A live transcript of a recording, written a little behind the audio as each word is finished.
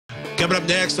Coming up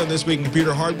next on This Week in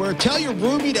Computer Hardware, tell your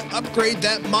roomie to upgrade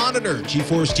that monitor.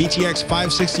 GeForce GTX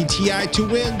 560 Ti to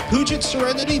win. Puget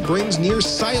Serenity brings near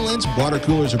silence. Water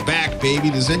coolers are back,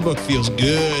 baby. The ZenBook feels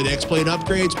good. X-Plane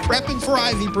upgrades, prepping for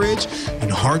Ivybridge,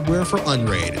 and hardware for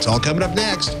Unraid. It's all coming up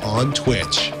next on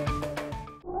Twitch.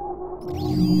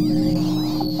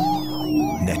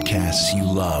 Netcasts you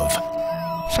love.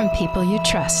 From people you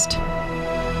trust.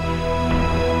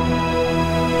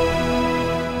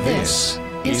 This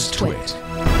is Twitch.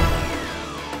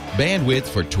 Bandwidth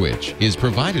for Twitch is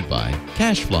provided by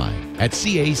Cachefly at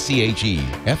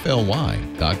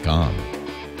CACHEFLY.com.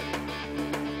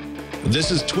 This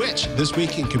is Twitch, This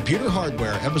Week in Computer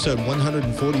Hardware, episode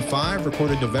 145,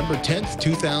 recorded November 10th,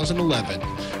 2011.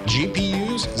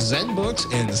 GPUs,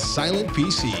 ZenBooks, and silent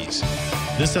PCs.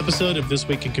 This episode of This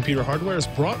Week in Computer Hardware is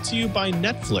brought to you by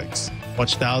Netflix.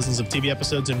 Watch thousands of TV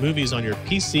episodes and movies on your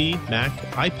PC, Mac,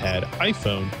 iPad,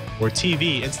 iPhone, or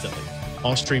TV instantly.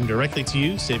 All streamed directly to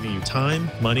you, saving you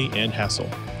time, money, and hassle.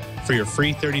 For your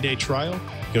free 30-day trial,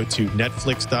 go to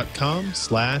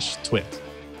netflix.com/twit.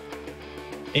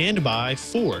 And by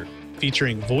Ford,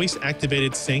 featuring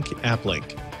voice-activated sync app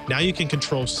link. Now you can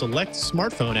control select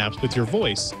smartphone apps with your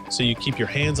voice, so you keep your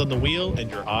hands on the wheel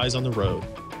and your eyes on the road.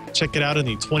 Check it out in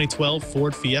the 2012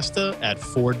 Ford Fiesta at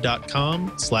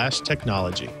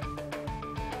ford.com/technology.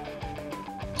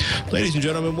 Ladies and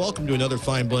gentlemen, welcome to another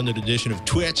fine blended edition of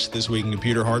Twitch, This Week in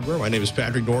Computer Hardware. My name is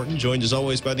Patrick Norton, joined as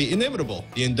always by the inimitable,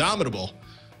 the indomitable,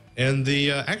 and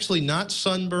the actually not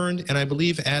sunburned and I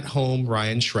believe at home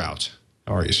Ryan Shrout.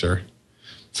 How are you, sir?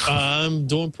 I'm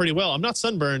doing pretty well. I'm not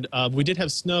sunburned. We did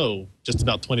have snow just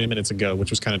about 20 minutes ago, which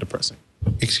was kind of depressing.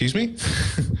 Excuse me?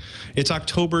 It's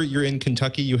October. You're in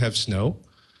Kentucky. You have snow.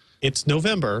 It's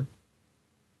November.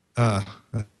 That's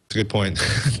a good point.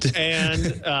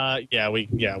 And yeah, we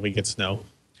get snow.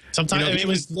 Sometimes it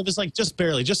was like just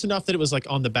barely, just enough that it was like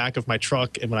on the back of my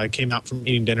truck. And when I came out from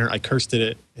eating dinner, I cursed at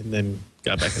it and then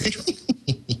got back in the truck.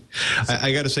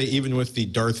 I got to say, even with the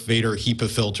Darth Vader HEPA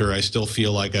filter, I still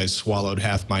feel like I swallowed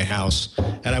half my house.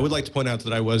 And I would like to point out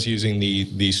that I was using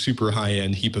the super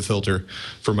high-end HEPA filter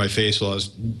for my face while I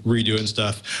was redoing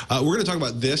stuff. We're going to talk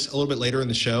about this a little bit later in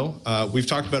the show. We've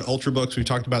talked about Ultrabooks, we've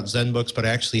talked about ZenBooks, but I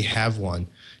actually have one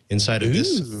inside of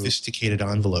this sophisticated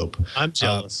envelope. I'm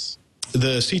jealous.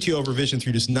 The CTO over Vision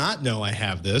 3 does not know I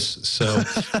have this, so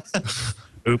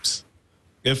oops.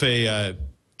 If a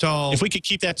if we could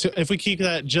keep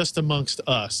that just amongst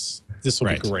us, this would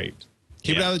be great.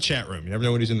 Keep it out of the chat room. You never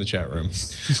know when he's in the chat room.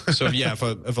 So yeah, if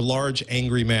a large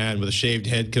angry man with a shaved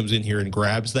head comes in here and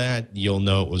grabs that, you'll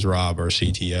know it was Rob, our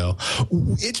CTO.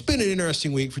 It's been an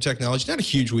interesting week for technology. Not a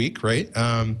huge week, right?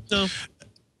 No.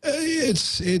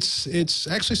 It's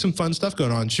actually some fun stuff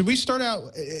going on. Should we start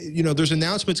out? There's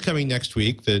announcements coming next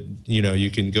week that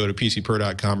you can go to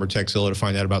PCPro.com or Techzilla to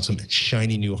find out about some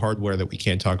shiny new hardware that we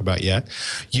can't talk about yet.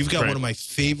 You've got one of my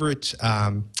favorite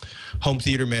home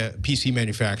theater PC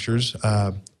manufacturers,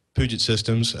 Puget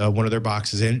Systems, one of their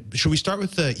boxes in. Should we start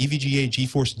with the EVGA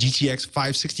GeForce GTX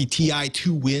 560 Ti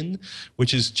to win,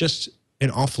 which is just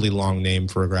an awfully long name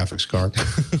for a graphics card?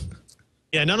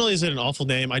 Yeah, not only is it an awful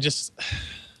name,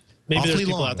 maybe there's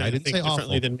people out there that think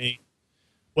differently than me.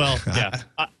 Well, yeah.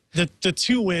 The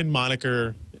to-win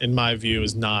moniker, in my view,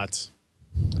 is not,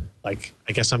 like,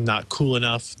 I guess I'm not cool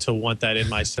enough to want that in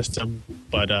my system.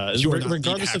 But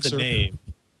regardless of the name,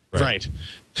 right.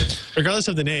 Regardless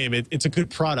of the name, it's a good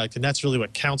product, and that's really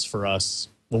what counts for us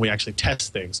when we actually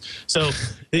test things. So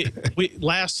I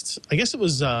guess it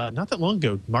was not that long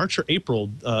ago, March or April,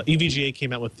 EVGA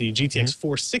came out with the GTX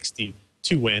 460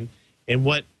 to-win,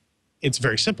 and it's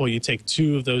very simple. You take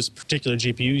two of those particular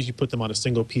GPUs, you put them on a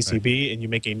single PCB, and you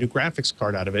make a new graphics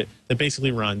card out of it that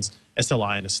basically runs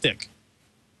SLI in a stick.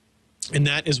 And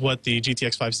that is what the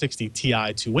GTX 560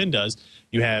 Ti to win does.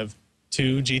 You have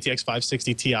two GTX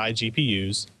 560 Ti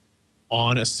GPUs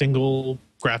on a single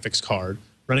graphics card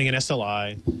running an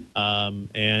SLI,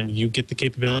 and you get the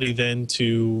capability then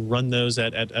to run those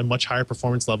at much higher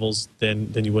performance levels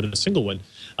than you would in a single one.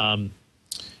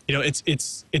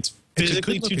 It's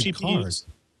physically two GPUs. Card.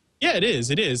 Yeah, it is.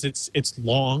 It is. It's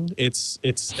long. It's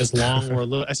as long or a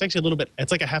little. It's actually a little bit.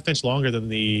 It's like a half-inch longer than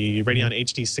the Radeon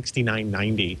HD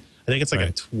 6990. I think it's like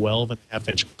a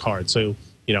 12.5-inch card. So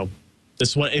this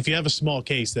is what, if you have a small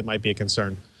case, that might be a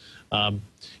concern.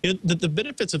 The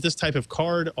benefits of this type of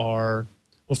card are,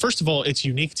 well, first of all, it's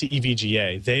unique to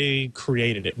EVGA. They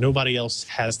created it. Nobody else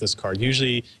has this card.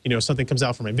 Usually, something comes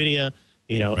out from NVIDIA.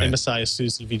 MSI,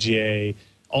 ASUS, EVGA.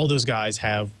 All those guys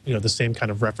have the same kind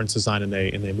of reference design, and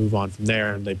they move on from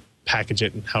there, and they package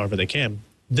it however they can.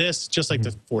 This, just like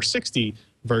the 460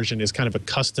 version, is kind of a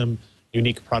custom,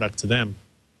 unique product to them.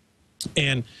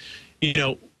 And, you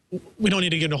know, we don't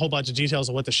need to get into a whole bunch of details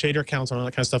of what the shader counts and all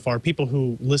that kind of stuff are. People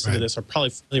who listen to this are probably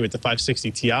familiar with the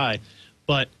 560 Ti.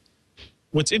 But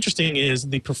what's interesting is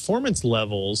the performance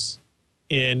levels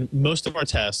in most of our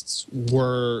tests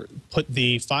were put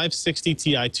the 560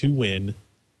 Ti to win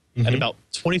at about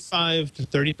 25 to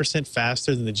 30%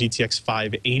 faster than the GTX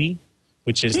 580,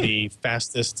 which is the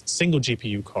fastest single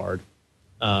GPU card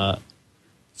from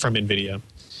NVIDIA.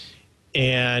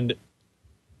 And,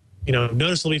 you know,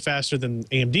 noticeably faster than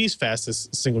AMD's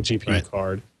fastest single GPU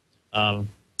card.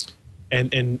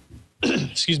 And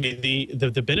excuse me,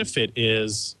 the benefit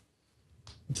is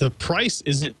the price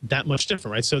isn't that much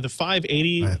different, right? So the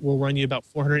 580 will run you about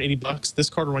 $480. This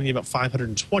card will run you about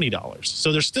 $520.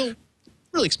 So they're still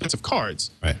really expensive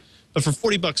cards. Right. But for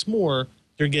 $40 more,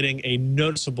 you're getting a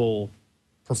noticeable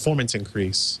performance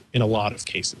increase in a lot of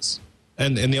cases.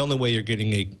 And the only way you're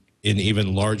getting an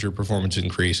even larger performance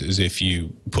increase is if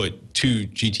you put two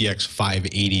GTX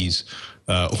 580s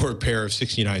or a pair of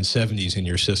 6970s in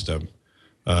your system.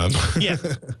 I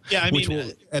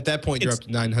mean, at that point you're up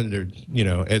to 900. You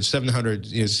know, at 700,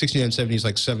 6970 is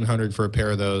like 700 for a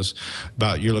pair of those.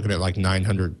 You're looking at like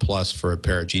 900 plus for a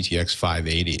pair of GTX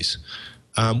 580s.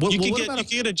 You can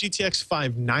get a GTX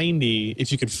 590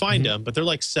 if you could find them, but they're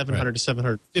like 700 to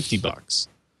 750 bucks.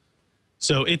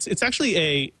 So it's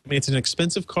actually it's an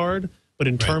expensive card, but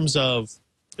in terms of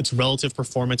its relative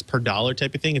performance per dollar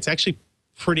type of thing, it's actually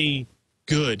pretty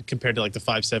good compared to like the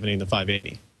 570 and the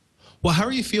 580. Well, how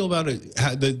do you feel about it?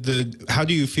 How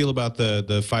do you feel about the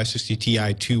 560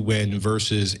 Ti 2 win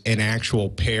versus an actual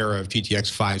pair of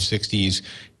GTX 560s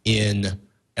in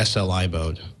SLI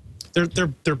mode?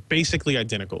 They're basically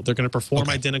identical. They're going to perform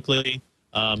identically.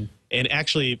 And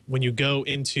actually, when you go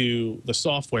into the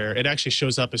software, it actually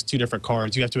shows up as two different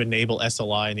cards. You have to enable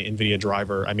SLI and the NVIDIA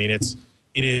driver. I mean, it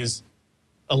is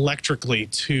electrically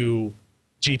two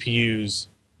GPUs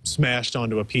smashed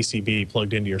onto a PCB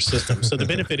plugged into your system. So the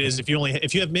benefit is if you have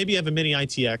a mini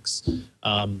ITX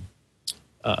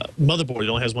motherboard that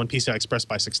only has one PCI Express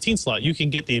by 16 slot, you can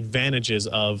get the advantages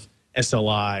of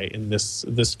SLI in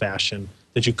this fashion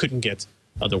that you couldn't get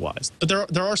otherwise. But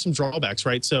there are some drawbacks,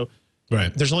 right? So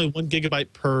there's only 1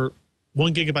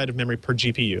 gigabyte of memory per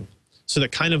GPU. So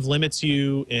that kind of limits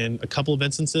you in a couple of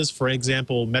instances. For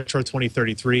example, Metro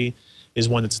 2033 is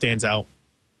one that stands out.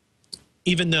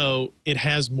 Even though it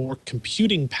has more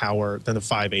computing power than the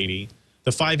 580,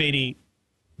 the 580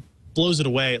 blows it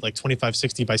away at like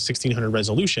 2560 by 1600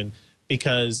 resolution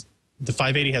because the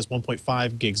 580 has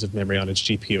 1.5 gigs of memory on its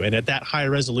GPU. And at that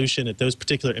higher resolution, at those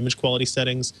particular image quality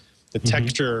settings, the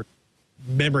texture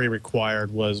memory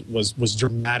required was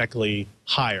dramatically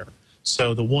higher.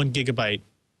 So the 1 gigabyte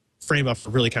frame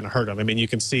buffer really kind of hurt them. I mean, you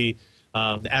can see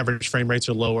the average frame rates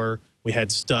are lower. We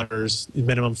had stutters,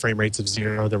 minimum frame rates of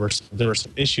 0. There were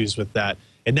some issues with that.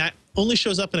 And that only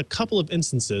shows up in a couple of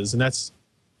instances, and that's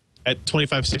at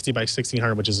 2560 by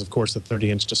 1600, which is, of course, the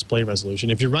 30-inch display resolution.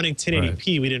 If you're running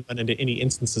 1080p, we didn't run into any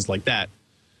instances like that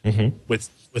with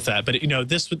that. But, you know,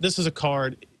 this is a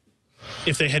card,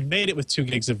 if they had made it with 2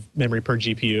 gigs of memory per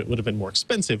GPU, it would have been more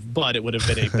expensive, but it would have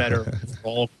been a better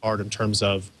overall card in terms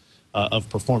of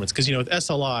performance. Because, you know, with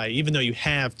SLI, even though you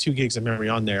have 2 gigs of memory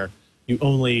on there, you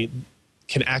only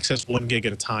can access 1 gig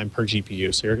at a time per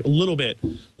GPU. So you're a little bit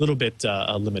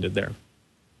limited there.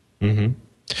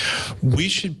 We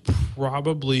should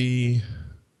probably,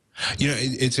 you know,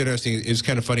 it's interesting. It's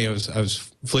kind of funny. I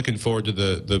was flicking forward to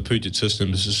the Puget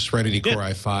Systems Serenity Core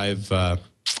i5,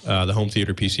 the home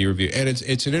theater PC review, and it's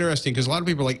an interesting because a lot of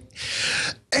people are like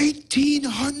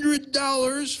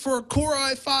 $1,800 for a Core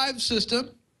i5 system.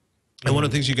 And one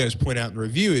of the things you guys point out in the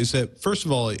review is that, first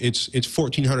of all, it's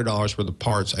 $1,400 worth of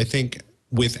parts. I think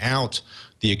without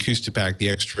the acoustic pack, the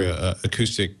extra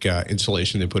acoustic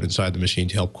insulation they put inside the machine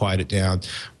to help quiet it down.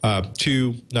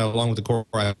 Two, along with the Core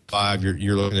i5,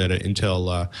 you're looking at an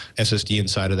Intel SSD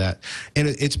inside of that. And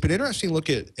it's been interesting to look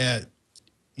at,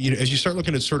 you know, as you start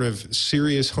looking at sort of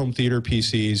serious home theater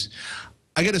PCs,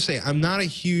 I got to say, I'm not a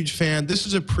huge fan. This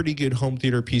is a pretty good home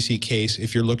theater PC case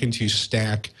if you're looking to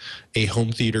stack a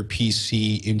home theater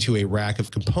PC into a rack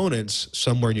of components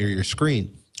somewhere near your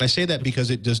screen. I say that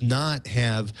because it does not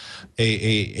have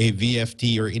a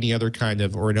VFD or any other kind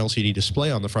of, or an LCD display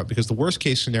on the front, because the worst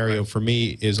case scenario for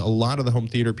me is a lot of the home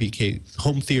theater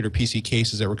PC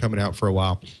cases that were coming out for a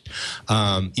while,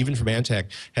 even from Antec,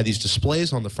 had these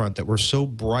displays on the front that were so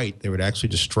bright they would actually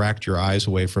distract your eyes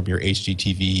away from your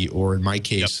HDTV, or in my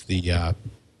case, the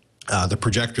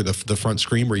projector, the front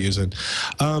screen we're using.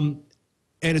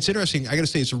 And it's interesting. I got to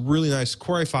say, it's a really nice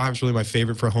Core i5 is really my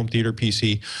favorite for a home theater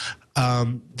PC.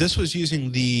 This was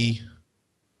using the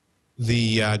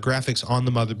the graphics on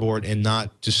the motherboard and not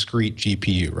discrete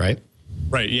GPU, right?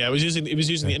 Right. Yeah, it was using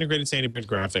the integrated Sandy Bridge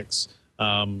graphics,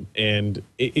 and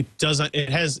it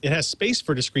has space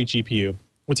for discrete GPU.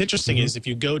 What's interesting is if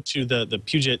you go to the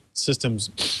Puget Systems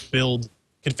build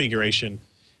configuration,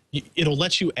 it'll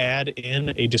let you add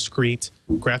in a discrete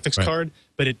graphics card,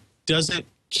 but it doesn't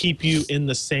keep you in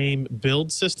the same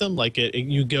build system. Like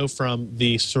you go from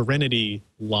the Serenity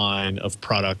line of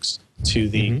products to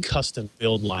the custom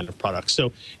build line of products.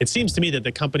 So it seems to me that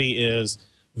the company is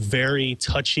very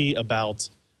touchy about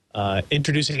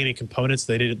introducing any components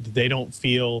that they don't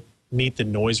feel meet the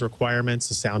noise requirements,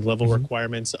 the sound level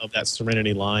requirements of that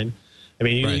Serenity line. I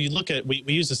mean, you look at, we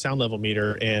used a sound level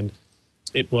meter, and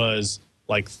it was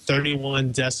like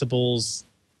 31 decibels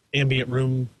ambient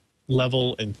room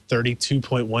level and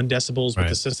 32.1 decibels with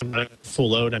the system running full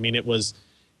load. I mean, it was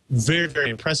very, very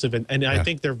impressive, and I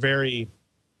think they're very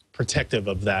protective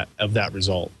of that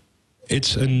result.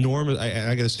 It's enormous.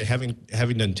 I got to say, having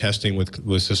done testing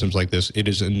with systems like this, it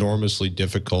is enormously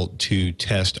difficult to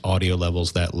test audio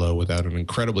levels that low without an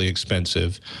incredibly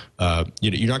expensive.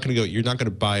 You're not going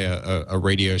to buy a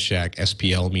Radio Shack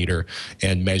SPL meter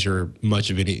and measure much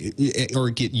of it or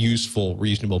get useful,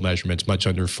 reasonable measurements much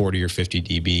under 40 or 50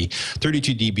 dB.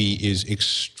 32 dB is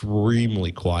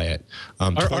extremely quiet.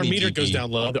 Our meter goes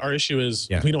down low. Our issue is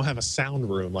we don't have a sound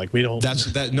room. Like we don't.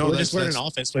 We're in an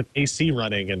office with AC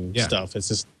running and stuff. It's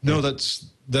just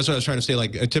that's what I was trying to say.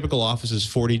 Like a typical office is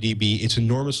 40 dB. It's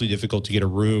enormously difficult to get a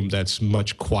room that's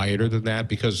much quieter than that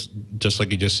because, just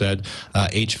like you just said,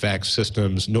 HVAC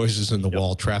systems, noises in the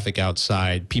wall, traffic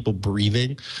outside, people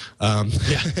breathing.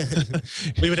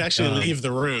 We would actually leave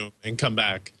the room and come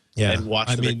back and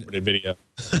watch the recorded video.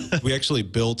 We actually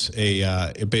built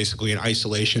basically an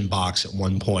isolation box at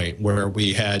one point where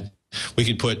we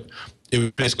could put. It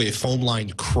was basically a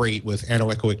foam-lined crate with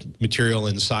anechoic material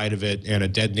inside of it and a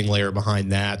deadening layer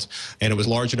behind that. And it was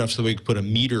large enough so we could put a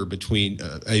meter between,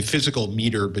 a physical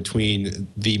meter between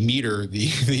the meter, the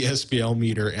SPL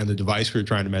meter, and the device we were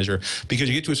trying to measure. Because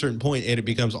you get to a certain point and it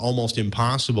becomes almost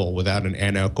impossible without an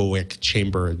anechoic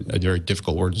chamber, a very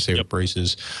difficult word to say with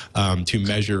braces, to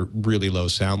measure really low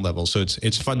sound levels. So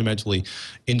it's fundamentally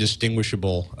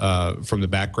indistinguishable from the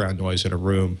background noise in a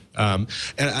room. And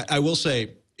I will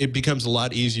say, it becomes a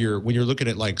lot easier when you're looking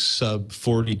at like sub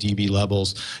 40 dB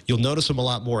levels. You'll notice them a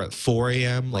lot more at 4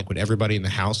 a.m., like when everybody in the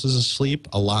house is asleep,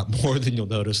 a lot more than you'll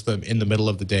notice them in the middle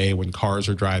of the day when cars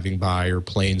are driving by or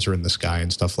planes are in the sky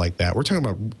and stuff like that. We're talking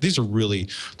about, these are really,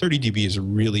 30 dB is a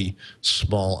really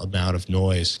small amount of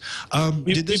noise.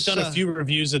 We've done a few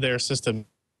reviews of their system.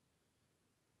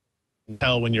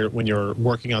 Tell when you're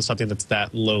working on something that's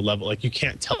that low level, like you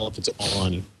can't tell if it's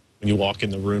on when you walk in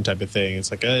the room type of thing.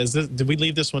 It's like, did we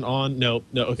leave this one on? No,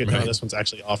 okay, no, this one's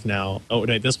actually off now. Oh,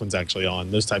 no, this one's actually on.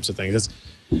 Those types of things.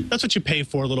 That's what you pay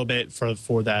for a little bit for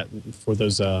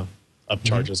those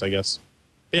upcharges, I guess.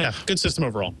 But yeah, good system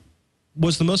overall.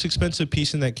 Was the most expensive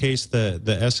piece in that case the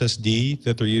SSD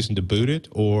that they're using to boot it,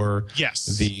 or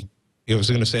I was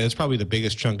going to say that's probably the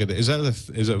biggest chunk of it. Is that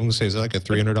like a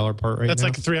 $300 part right now? That's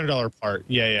like a $300 part.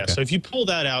 Yeah. Okay. So if you pull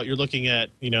that out, you're looking at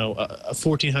a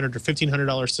 $1,400 or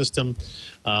 $1,500 system,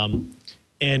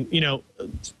 and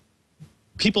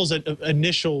people's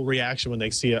initial reaction when they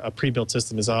see a pre-built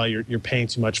system is, oh, you're paying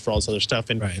too much for all this other stuff.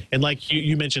 And and like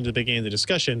you mentioned at the beginning of the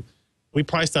discussion, we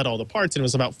priced out all the parts, and it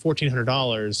was about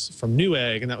 $1,400 from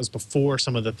Newegg, and that was before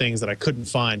some of the things that I couldn't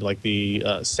find, like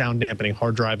the sound dampening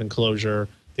hard drive enclosure,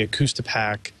 the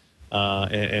Acoustipack,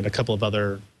 and a couple of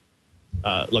other,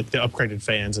 like the upgraded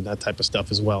fans and that type of stuff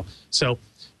as well. So,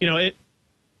 it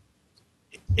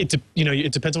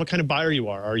depends on what kind of buyer you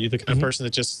are. Are you the kind of person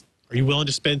that are you willing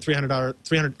to spend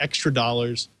 $300 extra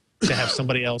dollars to have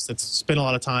somebody else that's spent a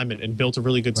lot of time and built a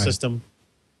really good system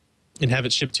and have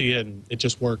it shipped to you and it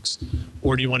just works?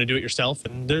 Or do you want to do it yourself?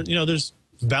 And there's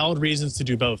valid reasons to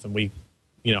do both. And we,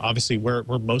 obviously we're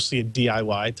mostly a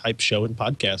DIY type show and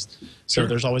podcast. So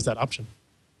there's always that option.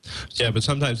 Yeah, but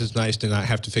sometimes it's nice to not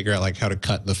have to figure out like how to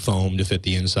cut the foam to fit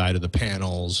the inside of the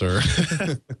panels or.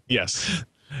 Yes.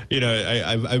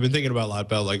 I've been thinking a lot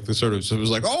about like the sort of, so it was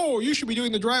like, oh, you should be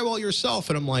doing the drywall yourself.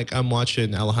 And I'm like, I'm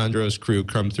watching Alejandro's crew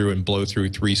come through and blow through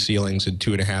 3 ceilings in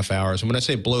 2.5 hours. And when I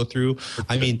say blow through,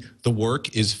 I mean, the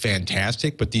work is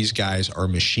fantastic, but these guys are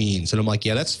machines. And I'm like,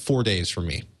 yeah, that's 4 days for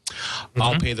me.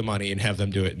 I'll pay the money and have them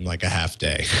do it in like a half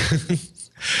day.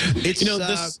 It's,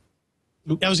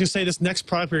 I was gonna say this next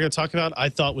product we're gonna talk about, I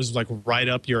thought was like right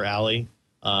up your alley.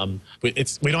 We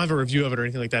don't have a review of it or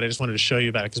anything like that. I just wanted to show you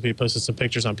about it because we posted some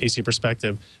pictures on PC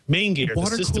Perspective. Main Gear,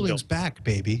 water cooling's back,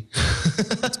 baby.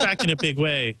 It's back in a big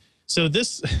way. So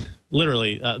this,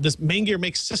 literally, this Main Gear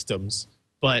makes systems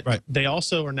But they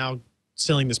also are now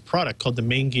selling this product called the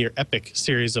Main Gear Epic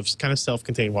series of kind of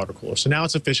self-contained water coolers. So now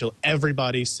it's official.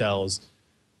 Everybody sells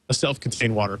a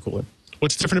self-contained water cooler.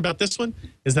 What's different about this one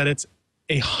is that it's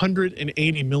a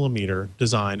 180 millimeter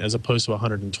design as opposed to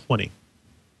 120.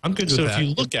 I'm good with that. So if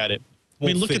you look at it, I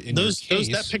mean, look at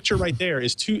that picture right there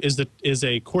is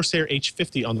a Corsair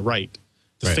H50 on the right.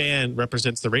 The fan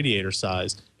represents the radiator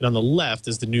size, and on the left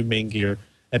is the new Main Gear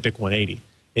Epic 180,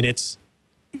 and it's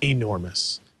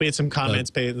enormous. We had some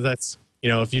comments. That's, you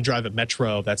know, if you drive a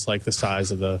Metro, that's like the size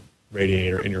of the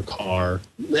radiator in your car.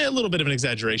 A little bit of an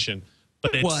exaggeration.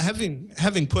 But it's, well,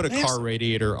 having put a car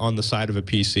radiator on the side of a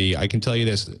PC, I can tell you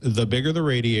this: the bigger the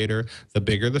radiator, the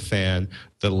bigger the fan,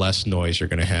 the less noise you're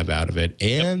going to have out of it,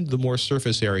 and the more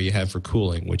surface area you have for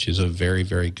cooling, which is a very,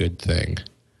 very good thing.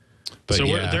 But so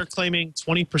they're claiming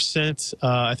 20%,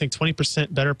 I think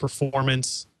 20% better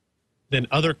performance than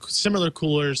other similar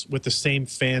coolers with the same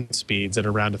fan speeds at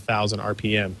around 1,000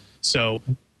 RPM. So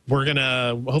we're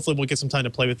hopefully we'll get some time to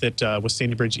play with it with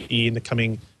Ivybridge E in the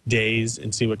coming days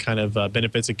and see what kind of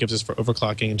benefits it gives us for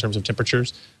overclocking in terms of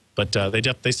temperatures. But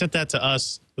they sent that to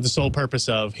us with the sole purpose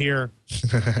of, here,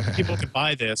 people can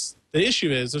buy this. The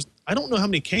issue is, I don't know how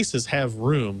many cases have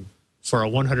room for a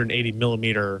 180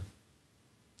 millimeter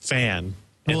fan.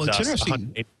 Well, it's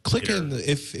interesting. Click in,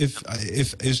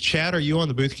 is Chad, are you on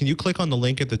the booth? Can you click on the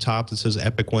link at the top that says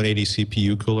Epic 180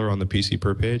 CPU cooler on the PC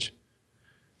per page?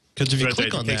 Because if you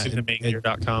click on that, it takes you to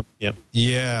maingear.com. Yep.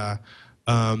 Yeah.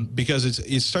 Because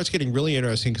it starts getting really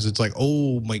interesting, because it's like,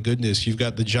 oh my goodness, you've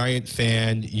got the giant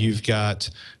fan, you've got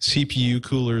CPU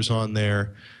coolers on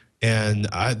there, and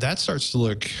that starts to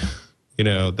look, you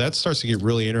know, that starts to get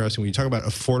really interesting when you talk about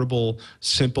affordable,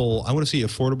 simple. I want to see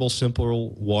affordable, simple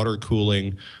water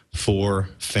cooling for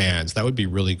fans. That would be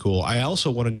really cool. I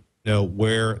also want to know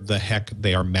where the heck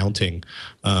they are mounting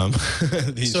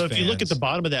these So if you look at the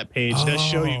bottom of that page, it does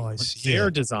show you their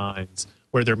designs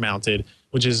where they're mounted,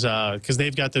 which is because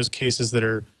they've got those cases that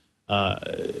are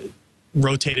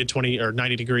rotated 20 or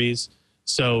 90 degrees.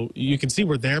 So you can see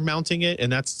where they're mounting it,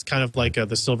 and that's kind of like the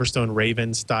Silverstone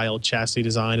Raven style chassis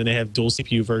design, and they have dual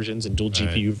CPU versions and dual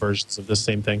GPU versions of the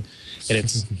same thing. And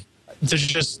it's there's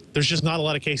just not a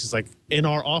lot of cases. Like in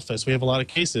our office, we have a lot of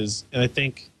cases, and I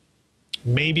think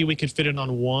maybe we could fit it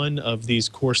on one of these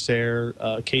Corsair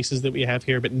cases that we have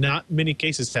here, but not many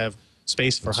cases have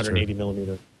space for 180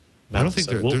 millimeter. I don't think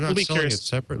they're not selling it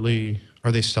separately.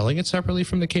 Are they selling it separately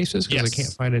from the cases? Because I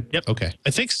can't find it. Yep. Okay.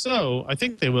 I think so. I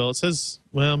think they will. It says,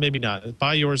 well, maybe not.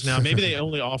 Buy yours now. Maybe they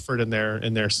only offer it in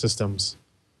their systems.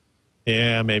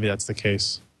 Yeah, maybe that's the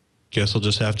case. Guess I'll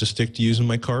just have to stick to using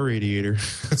my car radiator.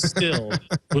 Still,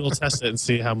 we'll test it and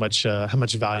see how much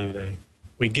value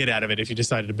we get out of it if you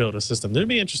decided to build a system. That'd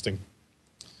be interesting.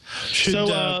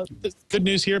 So, good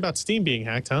news here about Steam being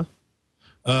hacked, huh?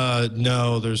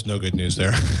 No, there's no good news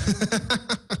there.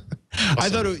 I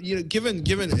thought, you know, given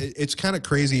it's kind of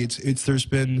crazy. There's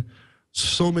been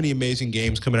so many amazing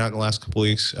games coming out in the last couple of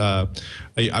weeks.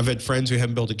 I've had friends who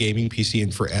haven't built a gaming PC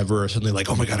in forever, suddenly like,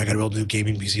 oh my god, I got to build a new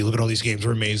gaming PC. Look at all these games,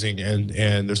 are amazing, and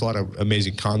there's a lot of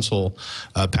amazing console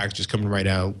packages coming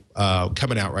out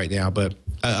right now. But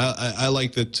I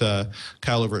like that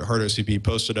Kyle over at Hard OCP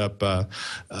posted up.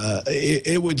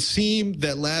 It would seem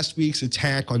that last week's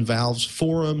attack on Valve's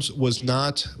forums was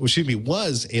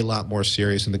a lot more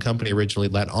serious than the company originally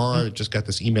let on. It just got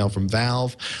this email from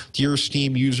Valve. Dear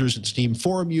Steam users and Steam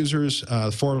forum users,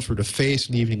 the forums were defaced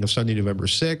in the evening of Sunday, November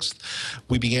 6th.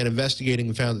 We began investigating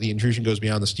and found that the intrusion goes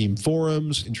beyond the Steam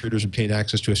forums. Intruders obtained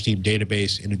access to a Steam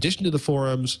database in addition to the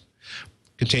forums.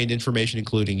 Contained information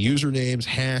including usernames,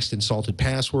 hashed and salted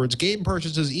passwords, game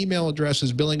purchases, email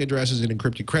addresses, billing addresses, and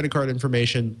encrypted credit card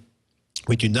information.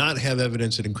 We do not have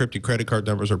evidence that encrypted credit card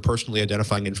numbers or personally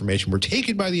identifying information were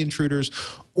taken by the intruders,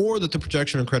 or that the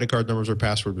protection of credit card numbers or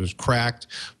password was cracked.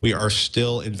 We are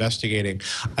still investigating.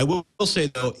 I will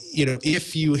say, though, you know,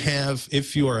 if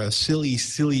you are a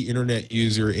silly internet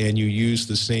user and you use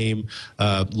the same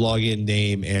login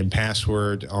name and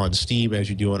password on Steam as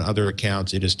you do on other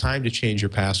accounts, it is time to change your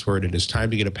password. It is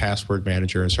time to get a password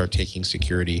manager and start taking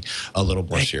security a little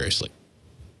more seriously.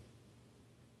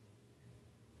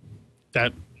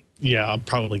 Yeah, I'm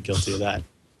probably guilty of that.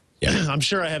 Yeah, I'm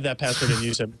sure I have that password in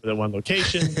use at the one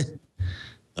location.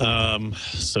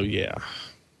 So yeah,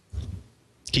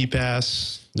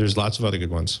 KeyPass. There's lots of other good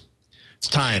ones. It's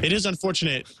time. It is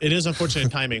unfortunate. It is unfortunate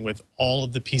timing with all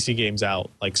of the PC games out.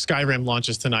 Like Skyrim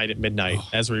launches tonight at midnight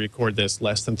as we record this,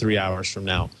 less than 3 hours from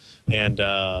now. And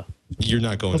you're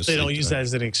not going to sleep. They don't use that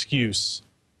as an excuse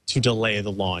to delay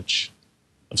the launch.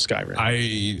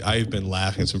 Skyrim. I've been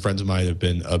laughing. Some friends of mine have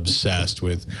been obsessed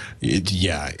with it.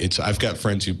 Yeah, I've got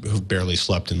friends who've barely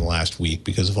slept in the last week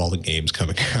because of all the games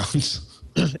coming out.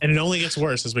 And it only gets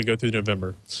worse as we go through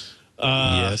November.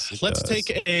 Yes, let's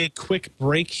take a quick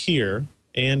break here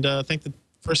and thank the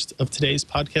first of today's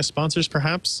podcast sponsors,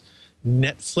 perhaps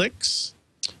Netflix.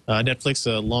 Netflix,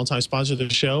 a longtime sponsor of the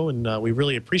show, and we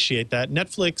really appreciate that.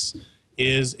 Netflix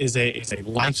is a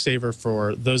lifesaver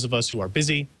for those of us who are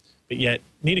busy, but yet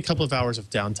need a couple of hours of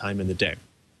downtime in the day.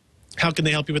 How can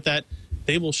they help you with that?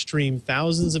 They will stream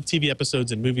thousands of TV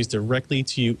episodes and movies directly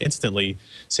to you instantly,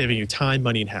 saving you time,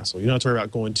 money, and hassle. You don't have to worry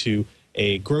about going to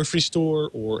a grocery store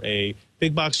or a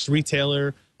big box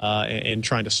retailer and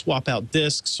trying to swap out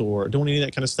discs or doing any of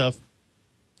that kind of stuff.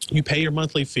 You pay your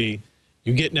monthly fee.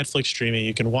 You get Netflix streaming.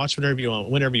 You can watch whatever you want,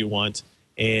 whenever you want,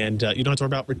 and you don't have to worry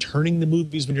about returning the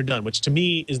movies when you're done, which to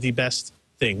me is the best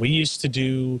thing. We used to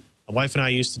do, my wife and I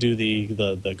used to do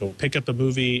the go pick up a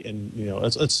movie, and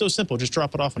it's so simple. Just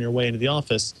drop it off on your way into the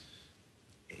office.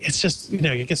 It's just,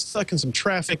 you get stuck in some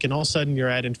traffic, and all of a sudden you're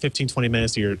adding 15, 20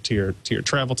 minutes to your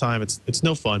travel time. It's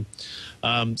no fun.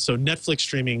 So Netflix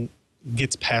streaming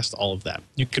gets past all of that.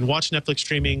 You can watch Netflix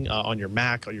streaming on your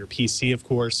Mac, or your PC, of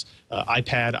course,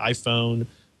 iPad, iPhone.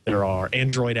 There are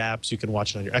Android apps. You can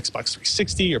watch it on your Xbox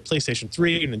 360, your PlayStation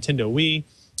 3, your Nintendo Wii,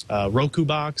 Roku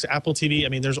box, Apple TV. I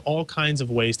mean, there's all kinds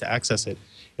of ways to access it.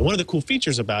 And one of the cool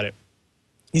features about it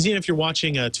is, even if you're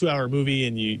watching a 2-hour movie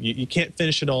and you can't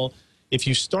finish it all, if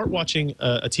you start watching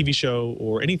a TV show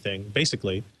or anything,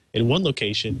 basically, in one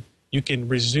location, you can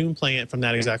resume playing it from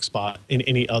that exact spot in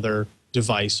any other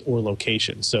device or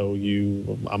location. So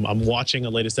I'm watching a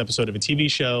latest episode of a TV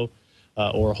show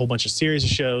or a whole bunch of series of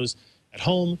shows at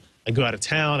home. I go out of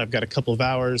town. I've got a couple of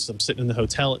hours. I'm sitting in the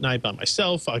hotel at night by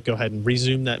myself. I'll go ahead and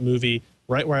resume that movie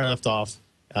right where I left off.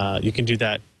 You can do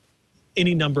that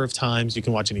any number of times. You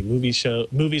can watch any movies or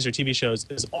TV shows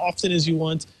as often as you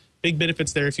want. Big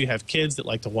benefits there if you have kids that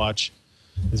like to watch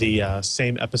the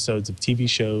same episodes of TV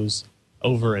shows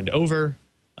over and over,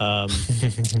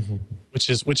 which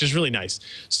is really nice.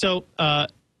 So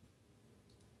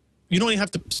you don't even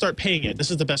have to start paying it. This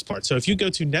is the best part. So if you go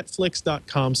to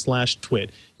netflix.com/twit,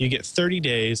 you get 30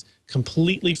 days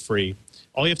completely free.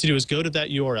 All you have to do is go to that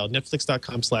URL,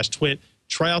 netflix.com/twit,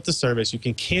 try out the service. You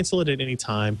can cancel it at any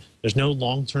time. There's no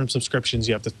long-term subscriptions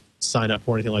you have to sign up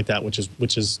for, or anything like that, which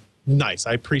is nice.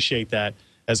 I appreciate that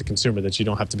as a consumer, that you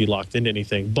don't have to be locked into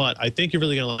anything. But I think you're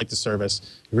really going to like the service.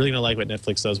 You're really going to like what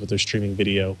Netflix does with their streaming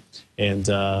video. And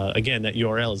again, that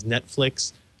URL is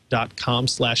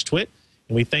netflix.com/twit.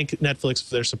 And we thank Netflix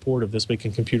for their support of This Week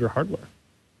in Computer Hardware.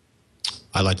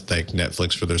 I'd like to thank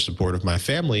Netflix for their support of my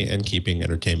family and keeping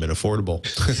entertainment affordable,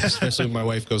 especially when my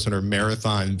wife goes on her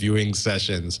marathon viewing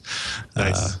sessions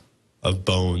of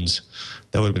Bones.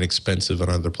 That would have been expensive on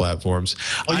other platforms.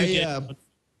 I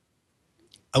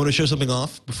want to show something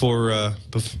off before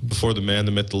the man,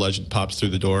 the myth, the legend pops through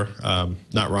the door.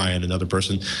 Not Ryan, another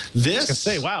person. This. I was gonna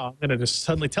say, wow, I'm gonna just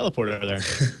suddenly teleport over there.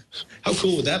 How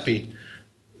cool would that be?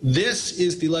 This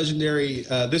is the legendary.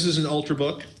 This is an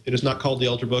Ultrabook. It is not called the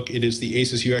Ultrabook. It is the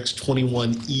Asus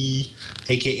UX21E,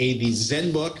 aka the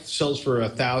ZenBook. Sells for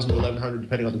 $1,000 to $1,100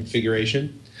 depending on the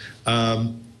configuration.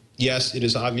 Yes, it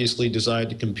is obviously designed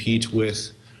to compete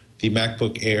with the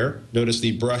MacBook Air. Notice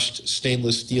the brushed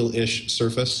stainless steel-ish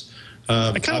surface.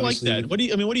 I kind of like that. What do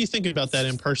you think about that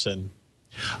in person?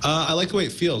 I like the way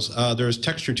it feels. There's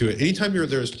texture to it. Anytime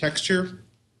there's texture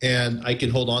and I can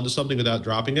hold on to something without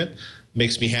dropping it,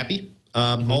 makes me happy.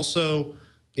 Also,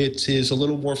 it is a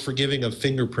little more forgiving of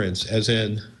fingerprints, as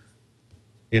in,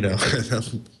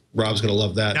 Rob's going to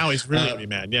love that. Now he's really going to be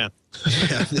mad, yeah.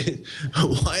 Yeah.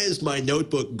 Why is my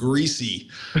notebook greasy?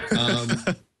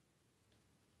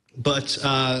 But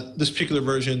this particular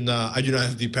version, I do not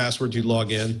have the password to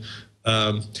log in.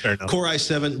 Core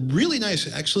i7, really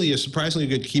nice. Actually, a surprisingly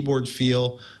good keyboard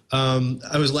feel.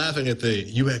 I was laughing at the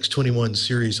UX21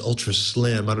 series Ultra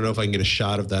Slim. I don't know if I can get a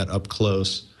shot of that up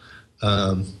close.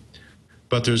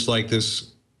 But there's like this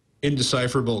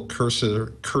indecipherable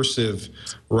cursive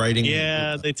writing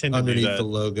they tend to underneath do that. The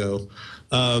logo.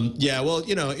 Yeah, well,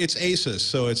 it's Asus,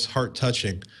 so it's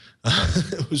heart-touching.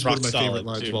 It was one of my favorite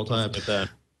lines of all time.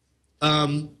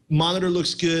 Monitor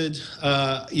looks good.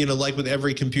 Like with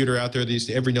every computer out there,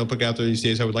 every notebook out there these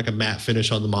days, I would like a matte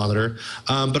finish on the monitor.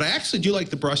 But I actually do like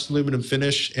the brushed aluminum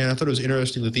finish, and I thought it was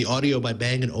interesting that the audio by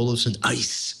Bang & Olufsen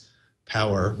Ice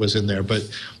Power was in there. But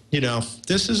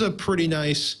this is a pretty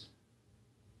nice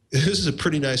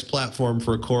platform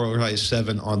for a Core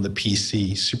i7 on the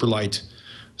PC. Super light,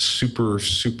 super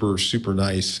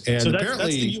nice. And so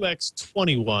apparently that's the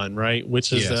UX21, right?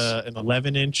 Which is an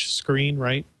 11-inch screen,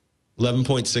 right?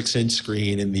 11.6-inch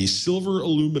screen in the silver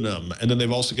aluminum. And then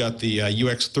they've also got the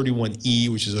UX31E,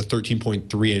 which is a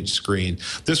 13.3-inch screen.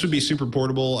 This would be super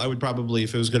portable. I would probably,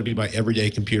 if it was going to be my everyday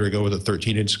computer, go with a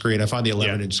 13-inch screen. I find the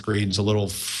 11-inch screens a little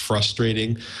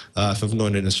frustrating if I'm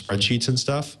going into spreadsheets and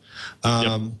stuff.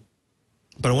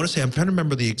 But I want to say, I'm trying to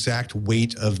remember the exact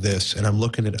weight of this, and I'm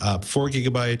looking it up. 4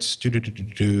 gigabytes,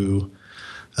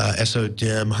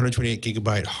 SODIMM, 128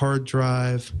 gigabyte hard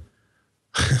drive.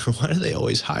 Why do they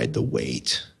always hide the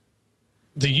weight?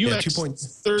 The UX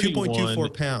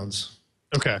 2.24 pounds.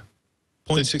 Okay.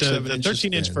 0.67 the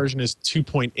 13-inch version is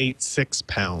 2.86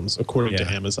 pounds, according to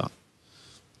Amazon.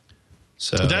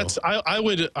 So that's I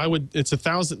would it's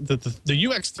 1,000. The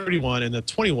UX31 and the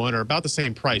 21 are about the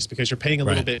same price because you're paying a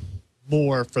little bit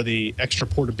more for the extra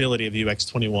portability of the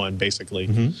UX21,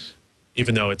 basically.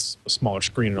 Even though it's a smaller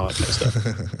screen and all that kind of stuff.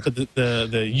 But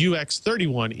the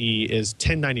UX31E is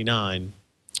 $10.99.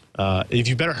 If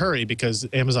you better hurry because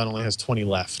Amazon only has 20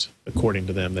 left, according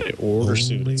to them. They order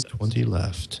soon. Only 20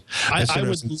 left. I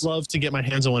would love to get my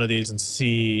hands on one of these and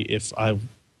see if I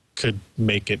could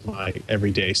make it my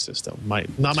everyday system.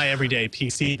 Not my everyday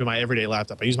PC, but my everyday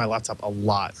laptop. I use my laptop a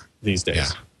lot these days. Yeah.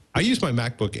 I use my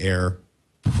MacBook Air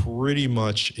pretty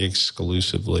much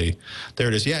exclusively. There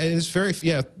it is. Yeah, it's very,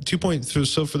 so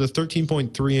for the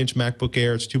 13.3-inch MacBook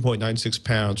Air, it's 2.96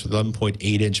 pounds. For the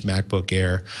 11.8-inch MacBook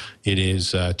Air, it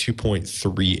is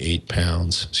 2.38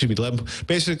 pounds. Excuse me,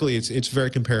 basically, it's very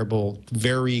comparable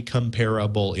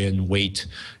in weight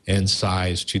and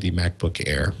size to the MacBook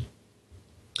Air.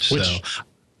 Which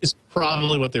is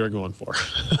probably what they were going for.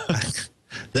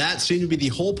 That seemed to be the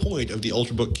whole point of the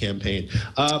Ultrabook campaign.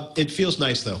 It feels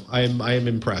nice, though. I am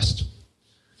impressed.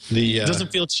 It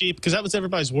doesn't feel cheap, because that was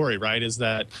everybody's worry, right? Is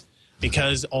that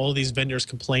because all of these vendors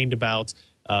complained about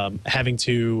having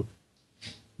to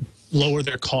lower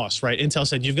their costs, right? Intel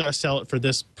said, you've got to sell it for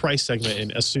this price segment,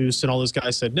 and Asus and all those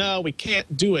guys said, no, we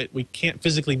can't do it. We can't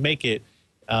physically make it.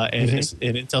 And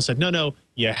Intel said, no,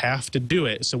 you have to do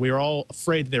it. So we were all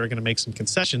afraid they were going to make some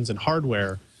concessions in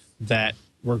hardware that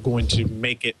we're going to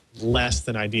make it less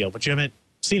than ideal. But you haven't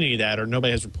seen any of that, or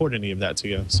nobody has reported any of that to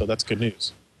you, so that's good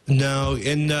news. No,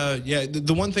 and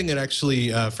the one thing that actually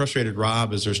frustrated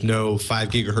Rob is there's no 5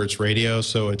 gigahertz radio,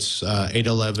 so it's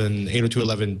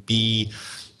 802.11b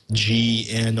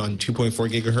GN on 2.4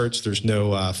 gigahertz. There's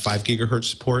no 5 gigahertz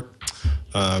support,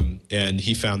 and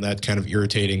he found that kind of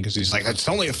irritating because he's like, it's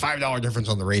only a $5 difference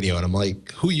on the radio, and I'm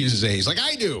like, who uses A? He's like,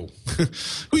 I do.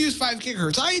 Who uses 5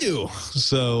 gigahertz? I do.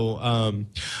 So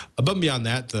above and beyond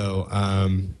that, though,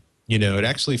 it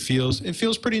actually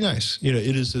feels pretty nice.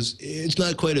 It's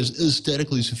not quite as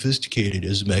aesthetically sophisticated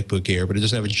as a MacBook Air, but it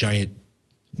doesn't have a giant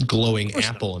glowing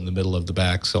apple in the middle of the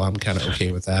back, so I'm kind of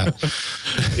okay with that.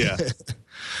 Yeah.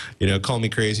 Call me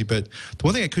crazy, but the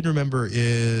one thing I couldn't remember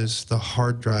is the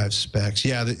hard drive specs.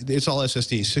 Yeah, it's all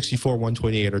SSD, 64,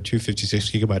 128, or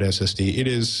 256 gigabyte SSD. It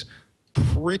is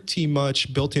pretty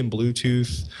much built-in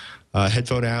Bluetooth,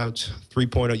 headphone out,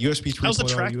 3.0, USB 3.0. How's the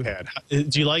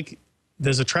trackpad?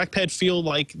 Does a trackpad feel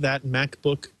like that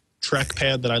MacBook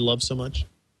trackpad that I love so much?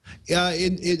 Yeah,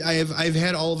 I've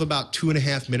had all of about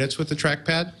 2.5 minutes with the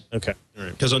trackpad. Okay, all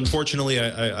right. Because unfortunately,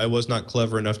 I was not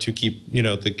clever enough to keep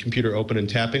the computer open and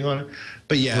tapping on it.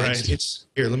 But yeah, it's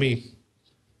here. Let me.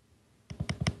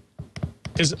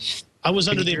 Because I was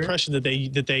under the impression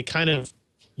that they kind of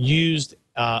used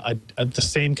the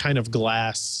same kind of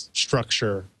glass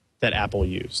structure that Apple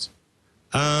used.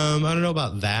 I don't know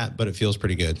about that, but it feels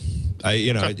pretty good.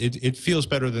 It feels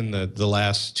better than the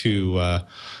last two.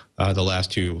 The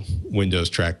last two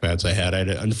Windows trackpads I had. I had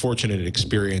an unfortunate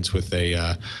experience with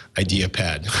a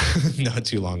IdeaPad not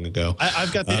too long ago.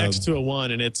 I've got the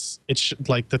X201, and it's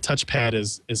like the touchpad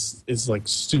is like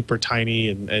super tiny,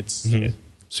 and it's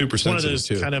super sensitive. One of those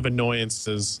kind of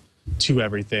annoyances to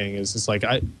everything is it's like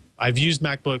I've used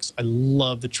MacBooks. I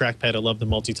love the trackpad. I love the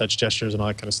multi-touch gestures and all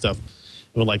that kind of stuff.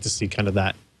 I would like to see kind of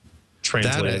that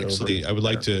translated over. I would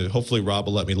like to. Hopefully, Rob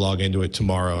will let me log into it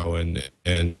tomorrow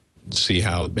and see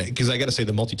how, because I got to say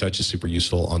the multi-touch is super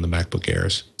useful on the MacBook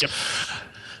Airs. Yep.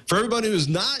 For everybody who's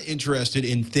not interested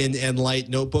in thin and light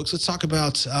notebooks, let's talk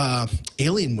about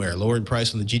Alienware, lowered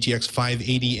price on the GTX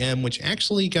 580M, which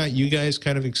actually got you guys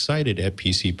kind of excited at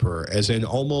PC Per, as in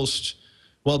almost,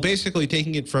 well, basically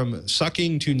taking it from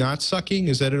sucking to not sucking.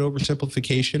 Is that an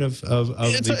oversimplification of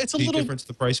the difference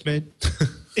the price made?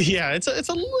 Yeah, it's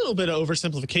a little bit of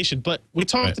oversimplification, but we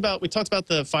talked about the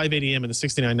 580M and the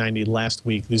 6990 last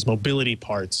week, these mobility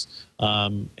parts,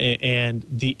 and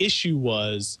the issue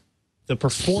was the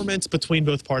performance between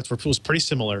both parts was pretty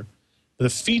similar. The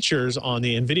features on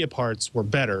the NVIDIA parts were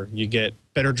better. You get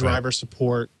better driver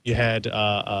support. You had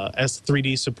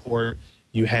S3D support.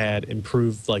 You had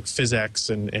improved like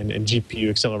PhysX and GPU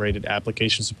accelerated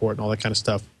application support and all that kind of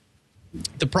stuff.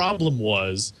 The problem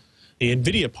was the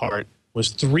NVIDIA part was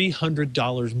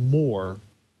 $300 more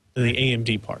than the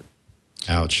AMD part.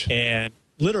 Ouch. And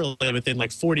literally within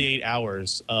like 48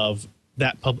 hours of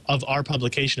our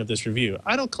publication of this review.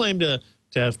 I don't claim to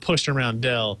have pushed around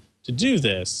Dell to do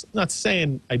this. I'm not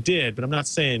saying I did, but I'm not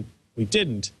saying we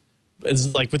didn't.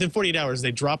 It's like within 48 hours,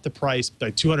 they dropped the price by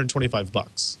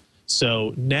 $225.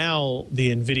 So now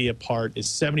the NVIDIA part is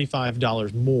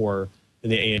 $75 more than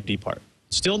the AMD part.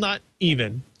 Still not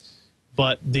even,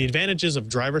 but the advantages of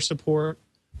driver support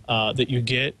that you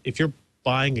get if you're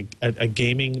buying a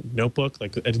gaming notebook,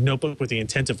 like a notebook with the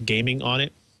intent of gaming on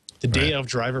it, the day of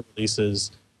driver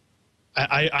releases,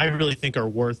 I really think are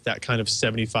worth that kind of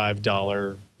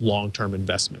 $75 long-term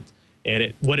investment.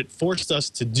 And what it forced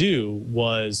us to do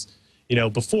was, you know,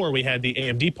 before we had the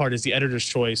AMD part as the editor's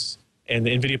choice and the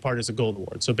NVIDIA part as a gold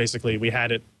award. So basically we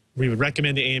would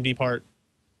recommend the AMD part,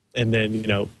 and then, you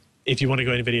know, if you want to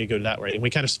go to NVIDIA, go to that way. And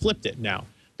we kind of flipped it now,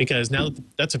 because now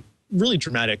that's a really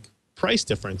dramatic price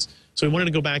difference. So we wanted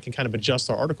to go back and kind of adjust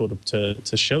our article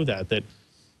to show that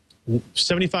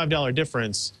 $75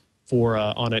 difference for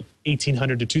on an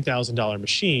 $1,800 to $2,000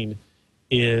 machine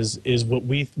is what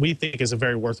we think is a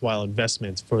very worthwhile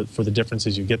investment for the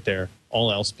differences you get there,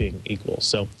 all else being equal.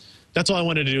 So that's all I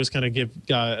wanted to do, is kind of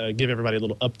give everybody a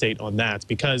little update on that,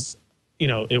 because, you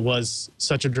know, it was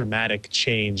such a dramatic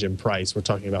change in price. We're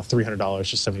talking about $300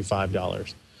 to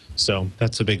 $75. So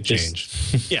that's a big change.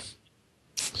 Yeah.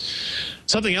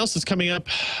 Something else that's coming up,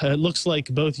 it looks like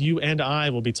both you and I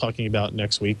will be talking about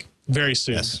next week, very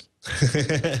soon. Yes.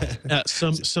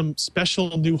 Some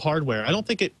special new hardware. I don't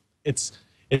think it's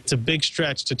a big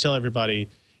stretch to tell everybody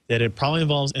that it probably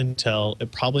involves Intel,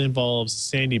 it probably involves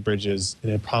Sandy Bridges,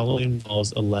 and it probably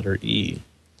involves a letter E.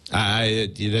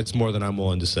 That's more than I'm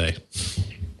willing to say.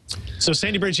 So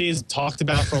Sandy Bridge is talked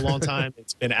about for a long time.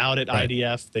 It's been out at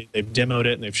IDF. They've demoed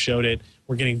it and they've showed it.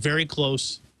 We're getting very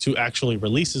close to actually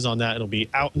releases on that. It'll be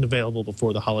out and available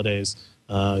before the holidays.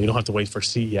 You don't have to wait for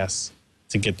CES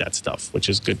to get that stuff, which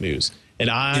is good news. And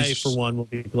I, for one, will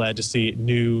be glad to see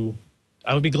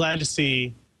I would be glad to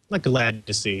see, not glad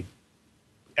to see,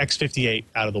 X58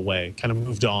 out of the way, kind of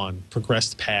moved on,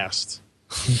 progressed past.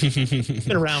 It's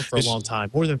been around for a long time,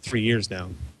 more than 3 years now.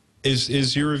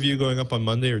 Is your review going up on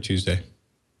Monday or Tuesday?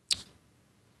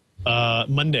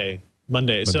 Monday.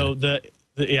 So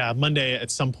Monday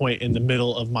at some point in the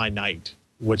middle of my night,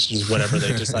 which is whatever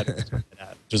they decided to turn it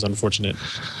at, which is unfortunate.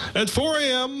 At 4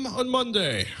 a.m. on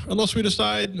Monday, unless we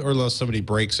decide, or unless somebody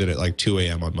breaks it at like 2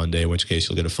 a.m. on Monday, in which case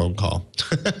you'll get a phone call.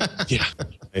 Yeah,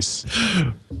 nice.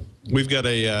 We've got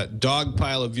a dog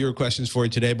pile of viewer questions for you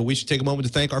today, but we should take a moment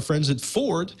to thank our friends at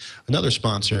Ford, another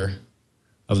sponsor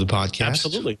of the podcast.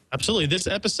 Absolutely. Absolutely. This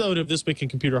episode of This Week in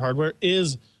Computer Hardware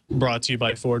is brought to you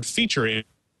by Ford, featuring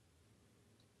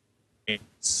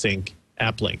Sync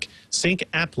AppLink. Sync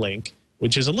AppLink,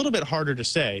 which is a little bit harder to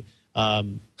say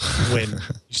when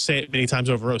you say it many times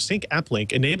over a row. Sync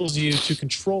AppLink enables you to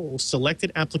control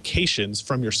selected applications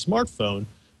from your smartphone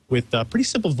with pretty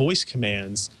simple voice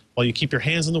commands while you keep your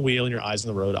hands on the wheel and your eyes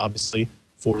on the road. Obviously,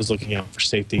 Ford is looking out for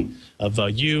safety of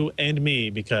you and me,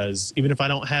 because even if I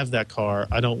don't have that car,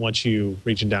 I don't want you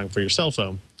reaching down for your cell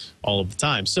phone all of the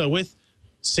time. So with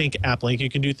Sync AppLink, you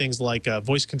can do things like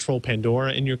voice control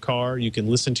Pandora in your car. You can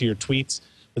listen to your tweets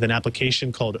with an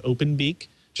application called OpenBeak,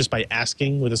 just by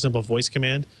asking with a simple voice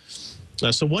command.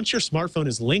 So once your smartphone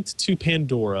is linked to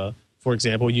Pandora, for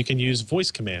example, you can use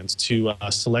voice commands to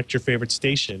select your favorite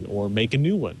station or make a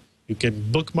new one. You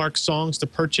can bookmark songs to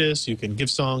purchase. You can give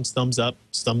songs thumbs up,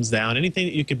 thumbs down. Anything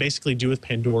that you could basically do with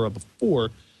Pandora before,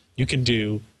 you can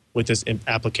do with this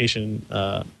application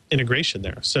integration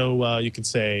there. So you can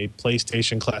say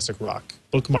PlayStation Classic Rock,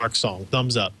 bookmark song,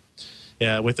 thumbs up.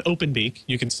 With OpenBeak,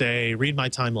 you can say read my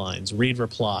timelines, read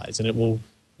replies, and it will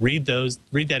read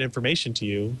that information to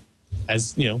you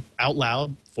as, you know, out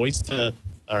loud, voice to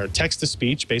or text to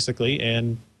speech, basically,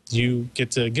 and you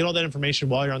get to get all that information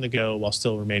while you're on the go, while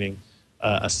still remaining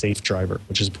a safe driver,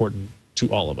 which is important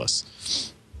to all of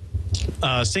us.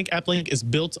 Sync AppLink is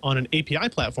built on an API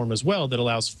platform as well that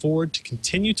allows Ford to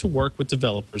continue to work with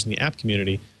developers in the app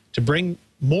community to bring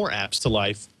more apps to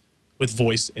life with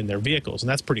voice in their vehicles. And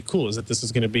that's pretty cool, is that this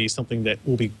is going to be something that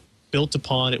will be built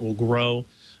upon, it will grow,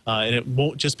 and it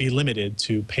won't just be limited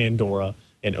to Pandora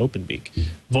and OpenBeak.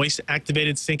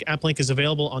 Voice-activated Sync AppLink is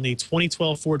available on the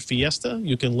 2012 Ford Fiesta.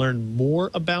 You can learn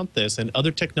more about this and other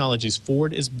technologies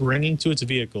Ford is bringing to its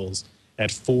vehicles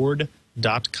at Ford.com.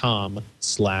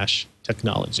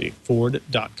 Ford.com/technology.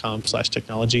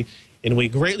 Ford.com/technology. And we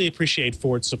greatly appreciate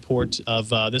Ford's support of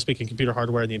This Week in Computer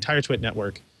Hardware and the entire Twit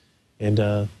network. And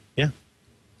yeah,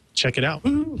 check it out.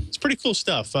 It's pretty cool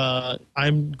stuff.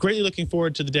 I'm greatly looking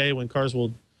forward to the day when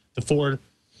the Ford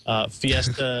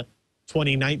Fiesta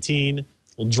 2019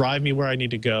 will drive me where I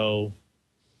need to go.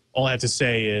 All I have to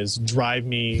say is drive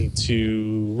me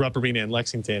to Rupp Arena in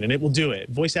Lexington, and it will do it.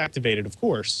 Voice activated, of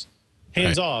course.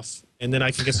 Hands off, and then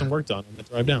I can get some work done on the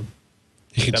drive down.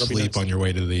 You can sleep on your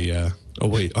way to the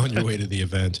on your way to the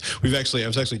event. I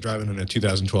was actually driving in a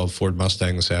 2012 Ford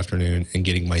Mustang this afternoon and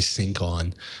getting my sync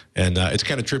on, and it's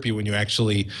kind of trippy when you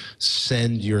actually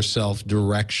send yourself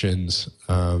directions,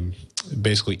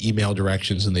 basically email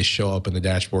directions, and they show up in the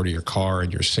dashboard of your car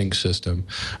and your sync system,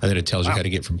 and then it tells you how to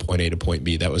get from point A to point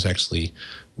B. That was actually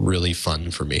really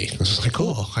fun for me. I was like,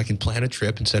 oh, I can plan a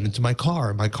trip and send it to my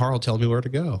car. My car will tell me where to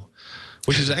go.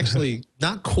 Which is actually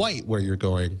not quite where you're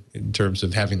going in terms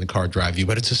of having the car drive you,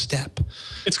 but it's a step.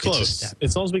 It's close.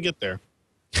 It's all as we get there.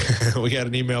 We got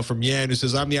an email from Yan who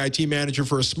says, I'm the IT manager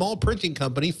for a small printing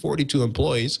company, 42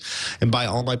 employees, and buy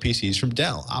all my PCs from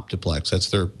Dell, Optiplex.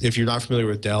 That's their, if you're not familiar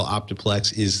with Dell,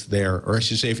 Optiplex is their, or I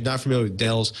should say, if you're not familiar with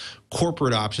Dell's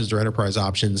corporate options or enterprise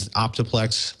options,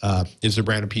 Optiplex is their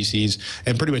brand of PCs,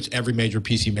 and pretty much every major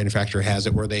PC manufacturer has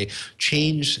it, where they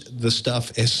change the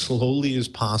stuff as slowly as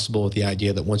possible with the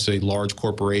idea that once a large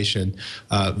corporation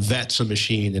vets a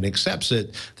machine and accepts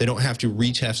it, they don't have to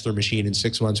retest their machine in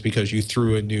 6 months because you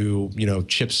threw a new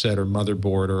chipset or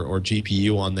motherboard or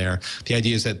GPU on there. The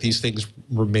idea is that these things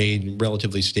remain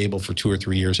relatively stable for 2 or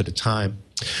 3 years at a time.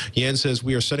 Yan says,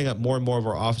 we are setting up more and more of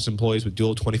our office employees with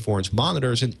dual 24-inch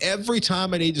monitors, and every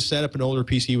time I need to set up an older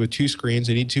PC with 2 screens,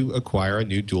 I need to acquire a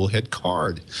new dual-head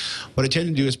card. What I tend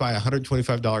to do is buy a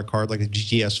 $125 card like a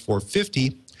GTS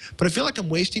 450, but I feel like I'm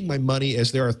wasting my money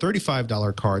as there are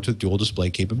 $35 cards with dual display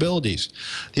capabilities.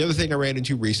 The other thing I ran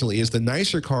into recently is the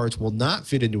nicer cards will not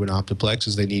fit into an Optiplex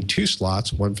as they need 2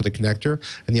 slots, one for the connector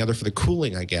and the other for the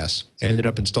cooling, I guess. I ended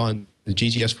up installing the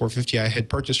GTS 450 I had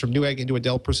purchased from Newegg into a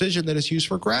Dell Precision that is used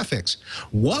for graphics.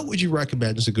 What would you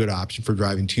recommend as a good option for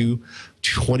driving 2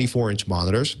 24-inch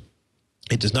monitors?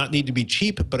 It does not need to be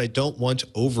cheap, but I don't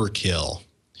want overkill.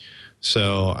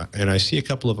 So, and I see a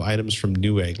couple of items from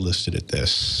Newegg listed at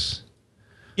this.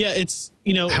 Yeah, it's,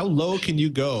 how low can you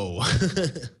go?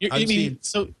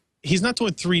 So he's not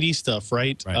doing 3D stuff,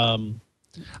 right? And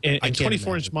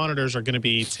 24-inch monitors are going to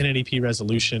be 1080p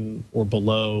resolution or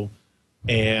below,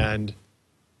 and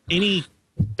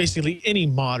basically any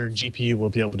modern GPU will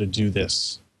be able to do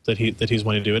this that he's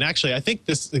wanting to do. And actually, I think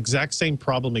this exact same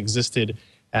problem existed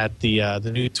at the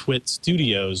new Twit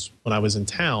studios when I was in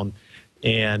town.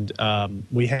 And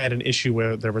we had an issue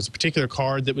where there was a particular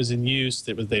card that was in use.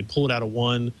 They'd pull it out of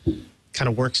one kind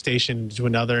of workstation to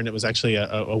another, and it was actually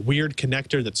a weird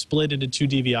connector that split into 2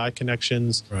 DVI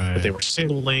connections, but they were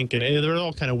single link, and there were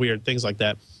all kind of weird things like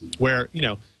that, where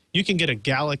you can get a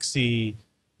Galaxy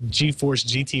GeForce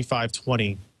GT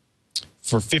 520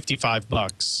 for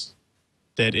 $55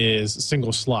 that is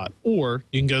single slot, or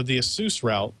you can go the Asus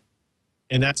route,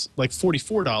 and that's like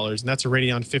 $44, and that's a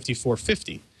Radeon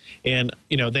 5450. And,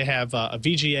 they have a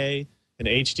VGA, an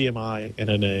HDMI, and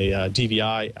a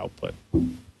DVI output.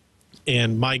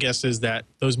 And my guess is that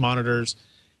those monitors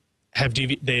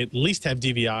they at least have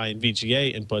DVI and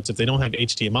VGA inputs. If they don't have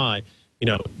HDMI,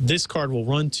 this card will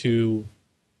run 2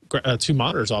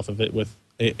 monitors off of it with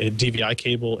a DVI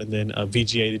cable and then a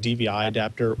VGA to DVI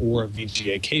adapter or a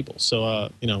VGA cable. So,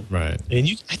 right.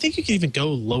 And I think you can even go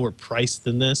lower price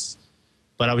than this,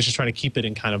 but I was just trying to keep it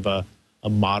in kind of a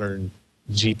modern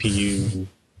GPU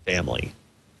family.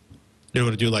 You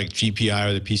want to do like GPI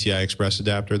or the PCI Express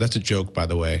adapter? That's a joke, by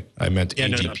the way. I meant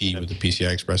AGP with the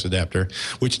PCI Express adapter,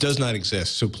 which does not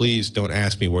exist. So please don't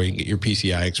ask me where you can get your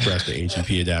PCI Express to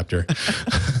AGP adapter.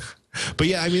 But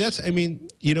yeah, you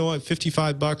know what,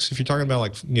 $55, if you're talking about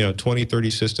like, 20, 30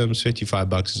 systems,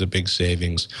 $55 is a big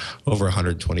savings over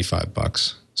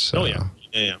 $125. So, oh, yeah.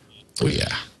 Yeah. Oh,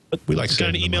 yeah. We like got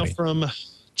an email money. From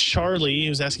Charlie,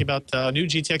 who's asking about the new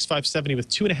GTX 570 with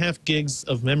 2.5 gigs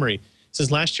of memory. It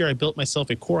says, last year I built myself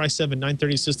a Core i7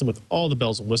 930 system with all the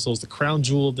bells and whistles. The crown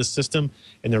jewel of this system,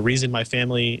 and the reason my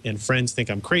family and friends think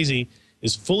I'm crazy,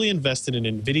 is fully invested in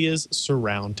NVIDIA's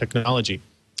surround technology.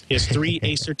 He has 3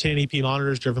 Acer 1080p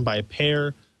monitors driven by a pair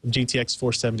of GTX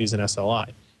 470s and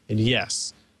SLI. And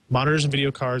yes, monitors and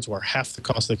video cards were half the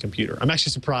cost of the computer. I'm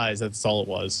actually surprised that's all it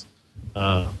was.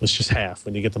 It's just half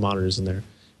when you get the monitors in there.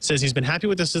 Says he's been happy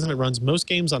with the system. It runs most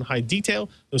games on high detail,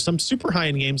 though some super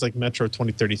high-end games like Metro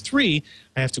 2033,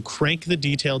 I have to crank the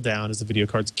detail down as the video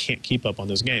cards can't keep up on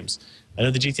those games. I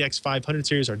know the GTX 500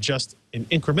 series are just an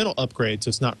incremental upgrade, so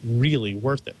it's not really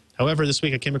worth it. However, this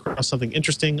week I came across something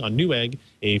interesting on Newegg,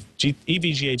 a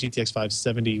EVGA GTX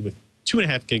 570 with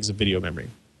 2.5 gigs of video memory.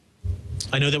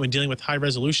 I know that when dealing with high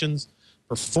resolutions,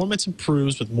 performance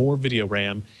improves with more video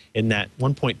RAM, and that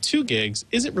 1.2 gigs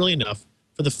isn't really enough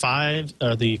for the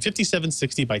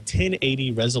 5760 by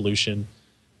 1080 resolution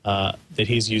that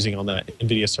he's using on the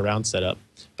NVIDIA Surround setup.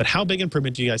 But how big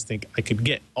improvement do you guys think I could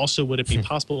get? Also, would it be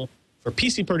possible for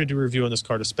PC Pro to do a review on this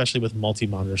card, especially with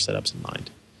multi-monitor setups in mind?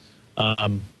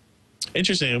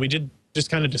 Interesting, and we did just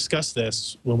kind of discuss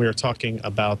this when we were talking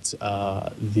about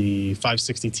the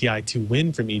 560 Ti to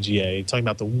win from EGA, talking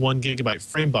about the 1 gigabyte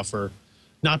frame buffer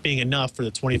not being enough for the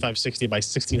 2560 by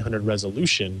 1600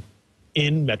 resolution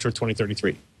in Metro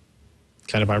 2033.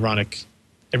 Kind of ironic,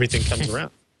 everything comes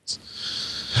around.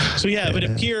 So yeah, but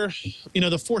here, you know,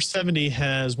 the 470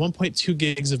 has 1.2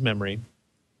 gigs of memory,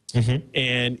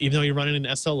 and even though you're running an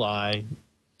SLI,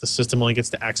 the system only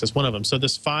gets to access one of them. So the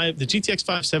GTX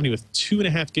 570 with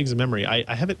 2.5 gigs of memory,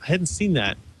 I hadn't seen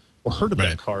that or heard of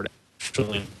that card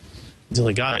actually until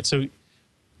I got it. So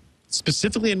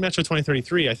specifically in Metro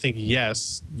 2033, I think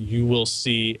yes, you will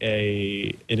see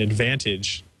an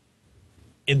advantage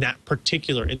in that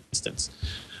particular instance.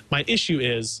 My issue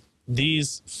is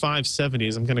these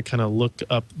 570s, I'm going to kind of look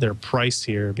up their price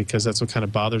here because that's what kind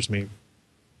of bothers me,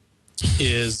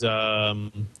 is so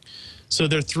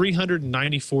they're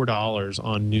 $394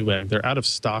 on Newegg. They're out of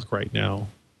stock right now,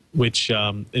 which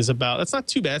is about, that's not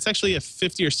too bad. It's actually a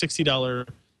 $50 or $60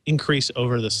 increase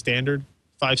over the standard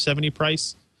 570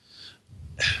 price.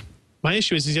 My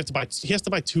issue is he has to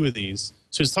buy 2 of these.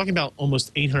 So he's talking about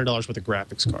almost $800 worth of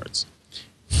graphics cards.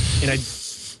 And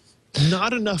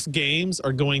not enough games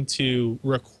are going to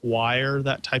require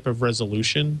that type of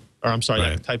resolution, or I'm sorry,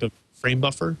 that type of frame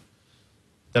buffer,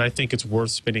 that I think it's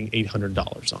worth spending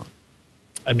 $800 on.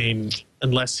 I mean,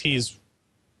 unless he's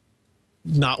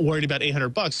not worried about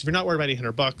 $800. If you're not worried about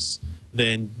 $800,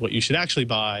 then what you should actually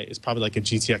buy is probably like a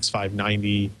GTX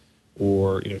 590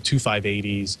 or, you know, 2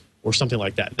 580s or something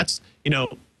like that. That's, you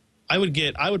know, I would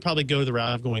probably go the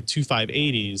route of going 2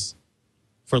 580s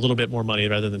for a little bit more money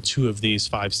rather than 2 of these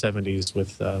 570s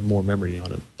with more memory on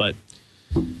them. But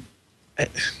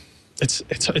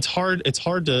it's hard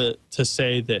to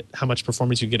say that how much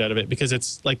performance you get out of it, because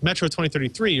it's like Metro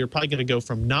 2033, you're probably going to go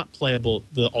from not playable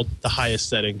the highest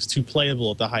settings to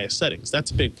playable at the highest settings.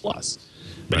 That's a big plus.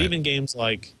 But even games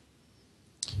like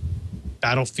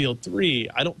Battlefield 3,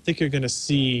 I don't think you're going to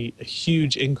see a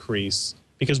huge increase,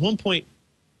 because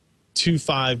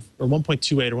 1.25 or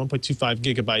 1.28 or 1.25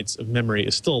 gigabytes of memory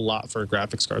is still a lot for a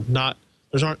graphics card. There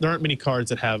aren't many cards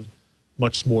that have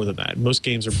much more than that. Most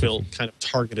games are built kind of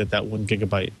targeted at that 1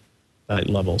 gigabyte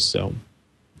level. So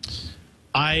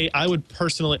I would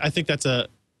personally, I think that's a,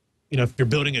 you know, if you're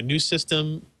building a new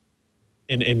system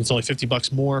and it's only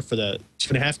 $50 more for the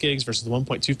 2.5 gigs versus the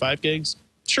 1.25 gigs,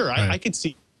 sure, I could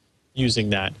see using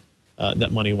that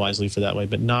money wisely for that way,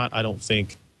 but not, I don't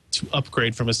think, to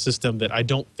upgrade from a system that I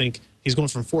don't think he's going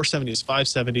from 470s,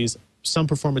 570s, some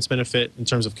performance benefit in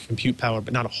terms of compute power,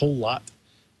 but not a whole lot.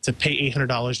 To pay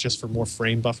 $800 just for more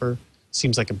frame buffer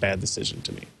seems like a bad decision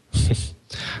to me.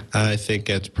 I think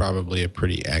that's probably a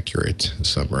pretty accurate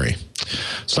summary.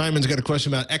 Simon's got a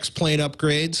question about X-Plane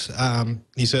upgrades.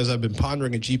 He says, I've been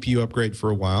pondering a GPU upgrade for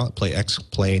a while. I play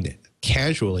X-Plane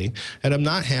casually, and I'm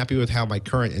not happy with how my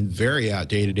current and very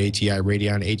outdated ATI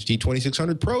Radeon HD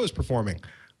 2600 Pro is performing.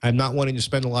 I'm not wanting to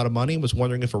spend a lot of money and was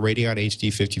wondering if a Radeon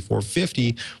HD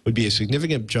 5450 would be a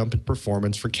significant jump in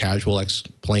performance for casual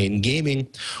X-Plane gaming,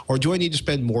 or do I need to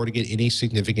spend more to get any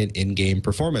significant in-game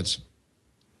performance?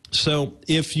 So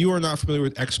if you are not familiar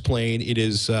with X-Plane, it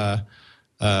is,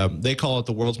 they call it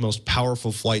the world's most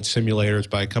powerful flight simulator. It's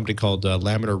by a company called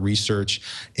Laminar Research,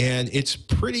 and it's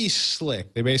pretty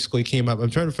slick. They basically came up, I'm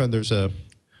trying to find, there's a,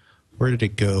 where did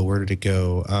it go?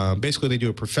 Basically, they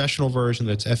do a professional version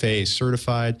that's FAA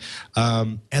certified,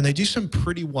 and they do some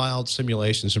pretty wild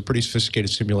simulations, some pretty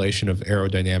sophisticated simulation of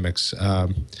aerodynamics.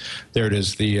 There it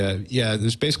is.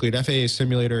 There's basically an FAA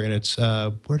simulator, and it's,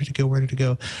 where did it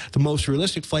go? The most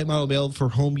realistic flight model available for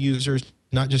home users.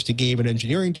 Not just a game and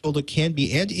engineering tool that can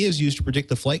be and is used to predict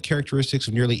the flight characteristics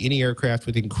of nearly any aircraft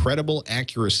with incredible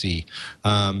accuracy.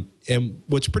 And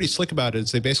what's pretty slick about it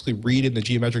is they basically read in the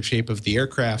geometric shape of the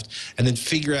aircraft and then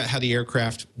figure out how the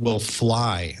aircraft will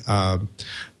fly.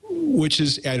 Which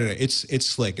is, I don't know, it's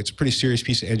slick. It's a pretty serious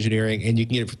piece of engineering, and you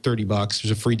can get it for $30.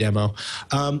 There's a free demo.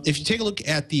 If you take a look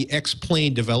at the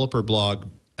X-Plane developer blog,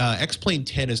 X-Plane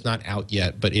 10 is not out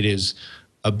yet, but it is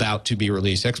about to be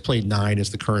released. X-Plane 9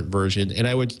 is the current version, and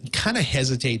I would kind of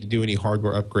hesitate to do any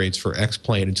hardware upgrades for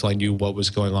X-Plane until I knew what was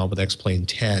going on with X-Plane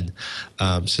 10,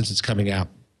 since it's coming out.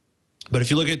 But if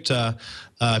you look at,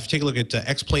 if you take a look at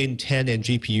X-Plane 10 and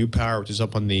GPU power, which is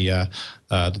up on the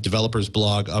developers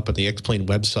blog, up at the X-Plane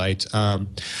website,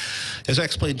 as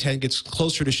X-Plane 10 gets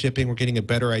closer to shipping, we're getting a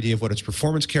better idea of what its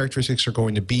performance characteristics are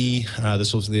going to be.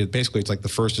 This was basically, it's like the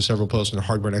first of several posts on the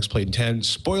hardware in X-Plane 10.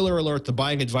 Spoiler alert: the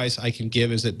buying advice I can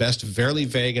give is at best fairly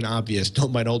vague and obvious.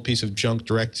 Don't buy an old piece of junk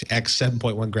DirectX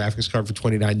 7.1 graphics card for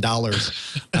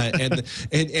 $29.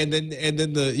 And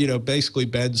then the basically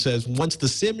Ben says, once the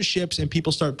sim ships and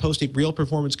people start posting real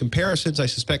performance comparisons, I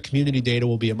suspect community data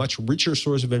will be a much richer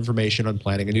source of information on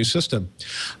planning a new system.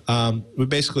 But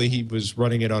basically, he was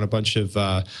running it on a bunch of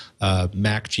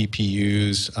Mac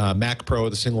GPUs, Mac Pro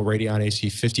with a single Radeon AC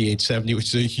 5870,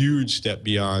 which is a huge step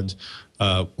beyond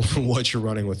what you're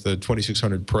running with the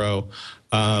 2600 Pro.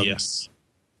 Yes.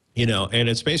 And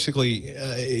it's basically,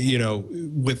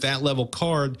 with that level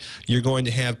card, you're going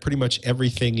to have pretty much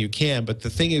everything you can. But the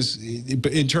thing is,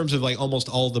 in terms of like almost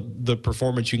all the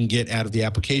performance you can get out of the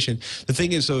application, the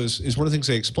thing is, though, is one of the things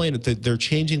they explained that they're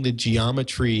changing the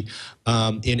geometry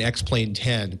in X-Plane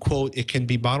 10. Quote, it can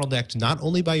be bottlenecked not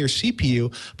only by your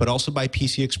CPU, but also by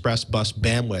PCI Express bus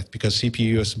bandwidth, because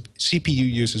CPU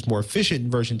use is more efficient in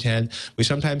version 10. We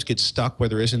sometimes get stuck where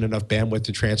there isn't enough bandwidth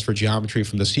to transfer geometry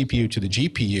from the CPU to the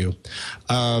GPU.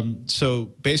 So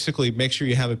basically, make sure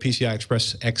you have a PCI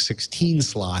Express X16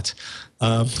 slot,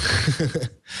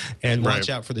 and watch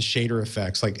out for the shader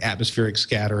effects like atmospheric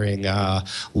scattering,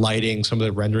 lighting, some of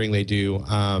the rendering they do.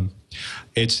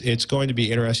 It's going to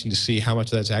be interesting to see how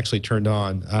much that's actually turned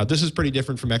on. This is pretty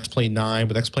different from X-Plane 9.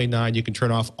 With X-Plane 9, you can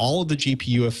turn off all of the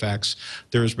GPU effects.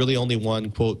 There is really only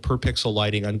one, quote, per pixel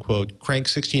lighting, unquote. Crank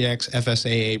 16x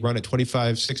FSAA, run at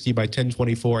 2560 by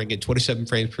 1024 and get 27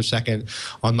 frames per second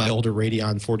on my older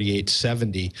Radeon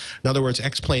 4870. In other words,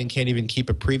 X-Plane can't even keep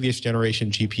a previous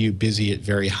generation GPU busy at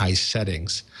very high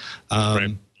settings.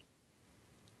 Right.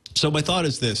 So my thought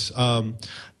is this,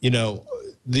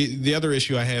 the other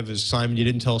issue I have is, Simon, you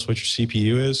didn't tell us what your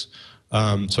CPU is,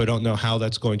 so I don't know how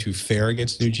that's going to fare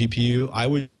against the new GPU. I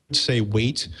would say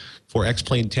wait for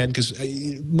X-Plane 10, because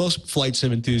most flight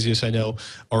sim enthusiasts I know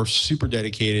are super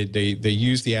dedicated. They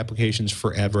use the applications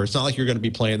forever. It's not like you're going to be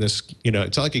playing this,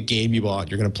 it's not like a game you bought.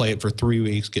 You're going to play it for 3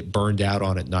 weeks, get burned out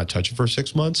on it, not touch it for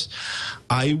 6 months.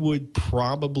 I would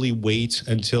probably wait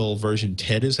until version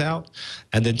 10 is out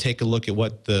and then take a look at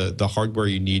what the hardware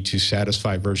you need to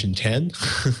satisfy version 10.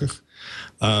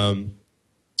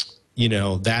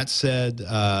 That said,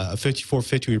 a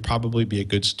 5450 would probably be a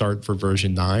good start for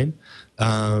version 9.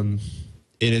 And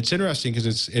it's interesting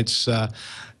because it's an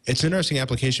interesting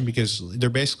application, because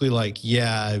they're basically like,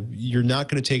 yeah, you're not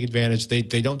going to take advantage. They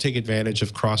don't take advantage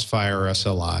of Crossfire or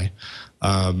SLI.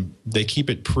 They keep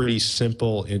it pretty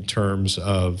simple in terms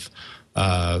of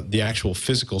the actual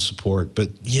physical support. But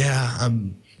yeah,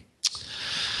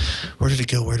 where did it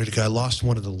go? Where did it go? I lost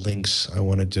one of the links I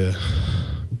wanted to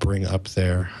bring up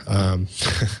there. And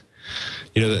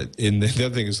the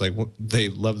other thing is, like, they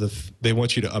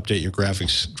want you to update your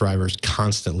graphics drivers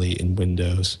constantly in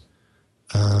Windows.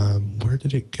 Where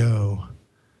did it go?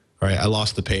 All right, I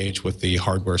lost the page with the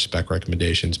hardware spec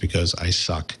recommendations because I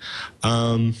suck.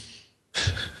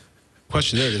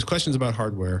 Question, there it is. Questions about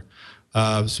hardware.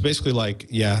 So basically, like,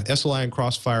 yeah, SLI and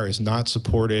Crossfire is not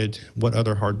supported. What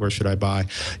other hardware should I buy?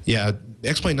 Yeah,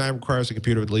 X-Plane 9 requires a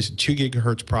computer with at least a 2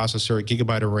 gigahertz processor, a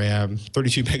gigabyte of RAM,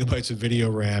 32 megabytes of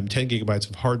video RAM, 10 gigabytes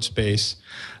of hard space,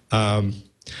 a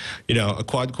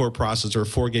quad-core processor,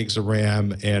 4 gigs of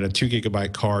RAM, and a 2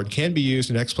 gigabyte card can be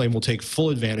used, and X-Plane will take full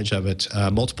advantage of it.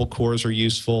 Multiple cores are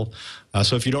useful.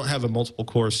 So if you don't have a multiple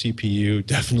core CPU,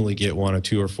 definitely get one, a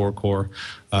 2 or 4 core.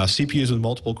 CPUs with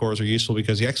multiple cores are useful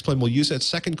because the X-Plane will use that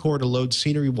second core to load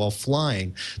scenery while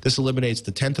flying. This eliminates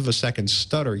the 1/10 of a second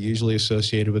stutter usually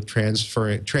associated with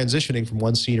transitioning from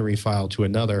one scenery file to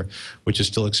another, which is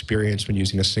still experienced when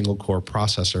using a single core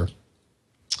processor.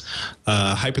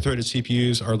 Hyper-threaded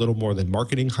CPUs are a little more than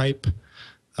marketing hype.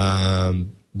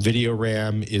 Video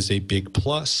RAM is a big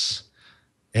plus.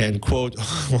 And, quote,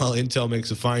 while Intel makes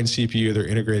a fine CPU, their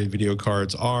integrated video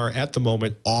cards are, at the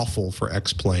moment, awful for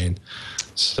X-Plane.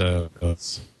 So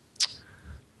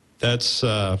that's,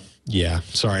 yeah,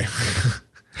 sorry.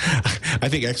 I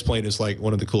think X-Plane is like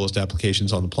one of the coolest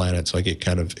applications on the planet, so I get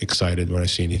kind of excited when I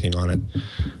see anything on it.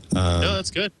 No,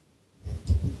 that's good.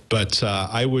 But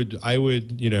I would,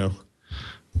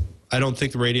 I don't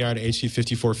think the Radeon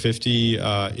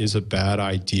HC5450 is a bad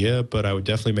idea, but I would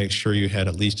definitely make sure you had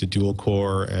at least a dual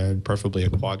core and preferably a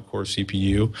quad core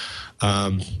CPU.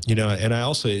 You know, and I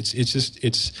also it's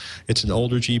an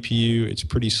older GPU. It's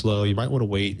pretty slow. You might want to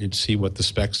wait and see what the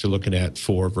specs they're looking at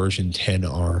for version 10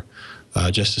 are,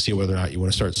 just to see whether or not you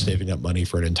want to start saving up money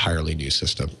for an entirely new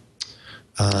system.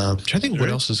 I'm trying to think what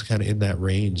else is kind of in that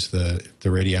range. The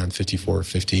Radeon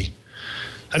 5450.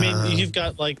 I mean, you've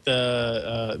got like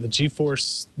the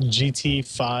GeForce GT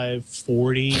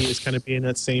 540 is kind of in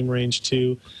that same range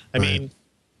too. I mean,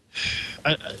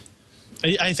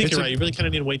 I think you're right. You really kind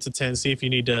of need to wait to 10, see if you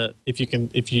need to, if your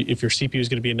CPU is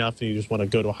going to be enough, and you just want to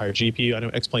go to a higher GPU. I know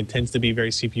X-Plane tends to be very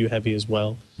CPU heavy as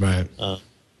well. Right.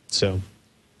 So,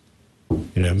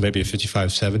 you know, maybe a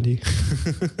 5570.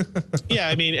 yeah,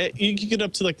 I mean, you can get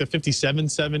up to like the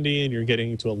 5770, and you're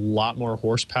getting to a lot more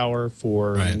horsepower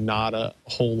for not a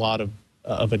whole lot of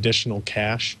additional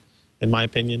cash, in my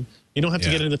opinion. You don't have to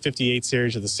get into the 58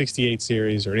 series or the 68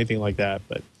 series or anything like that,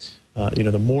 but you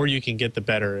know, the more you can get, the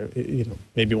better. You know,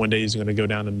 maybe one day he's going to go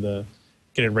down and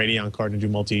get a Radeon card and do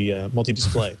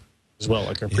multi-display as well,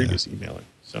 like our previous emailer.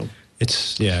 So.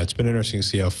 It's been interesting to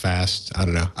see how fast. I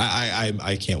don't know.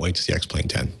 I can't wait to see X-Plane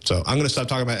 10. So I'm going to stop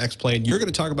talking about X-Plane. You're going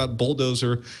to talk about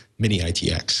Bulldozer Mini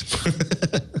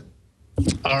ITX.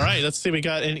 All right. Let's see. We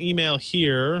got an email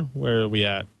here. Where are we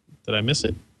at? Did I miss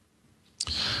it?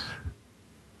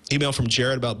 Email from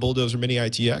Jared about Bulldozer Mini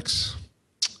ITX.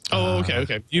 Oh,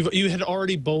 okay. You had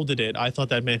already bolded it. I thought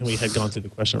that meant we had gone through the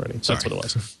question already. So that's what it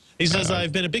was. He says,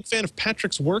 I've been a big fan of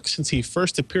Patrick's work since he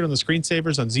first appeared on the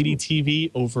screensavers on ZDTV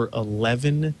over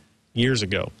 11 years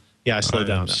ago. Yeah, I slowed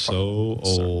down. So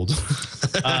old.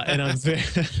 And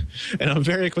I'm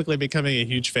very quickly becoming a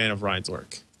huge fan of Ryan's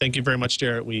work. Thank you very much,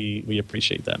 Jared. We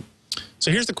appreciate that. So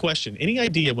here's the question. Any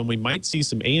idea when we might see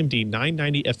some AMD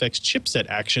 990FX chipset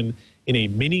action in a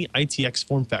mini ITX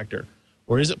form factor?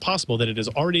 Or is it possible that it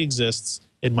already exists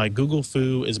and my Google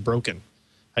Foo is broken?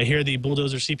 I hear the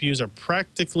Bulldozer CPUs are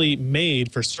practically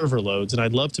made for server loads, and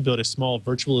I'd love to build a small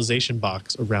virtualization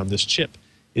box around this chip.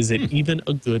 Is it even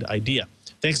a good idea?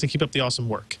 Thanks, and keep up the awesome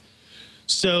work.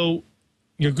 So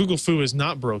your Google Foo is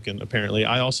not broken, apparently.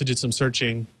 I also did some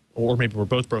searching, or maybe we're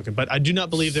both broken, but I do not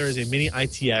believe there is a mini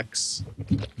ITX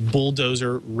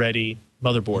Bulldozer-ready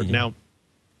motherboard. Now,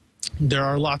 there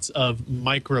are lots of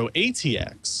micro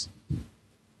ATX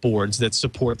boards that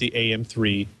support the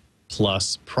AM3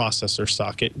 Plus processor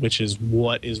socket, which is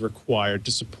what is required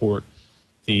to support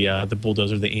the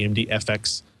Bulldozer, the AMD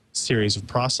FX series of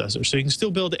processors. So you can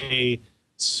still build a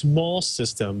small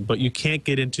system, but you can't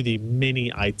get into the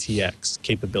mini ITX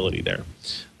capability there.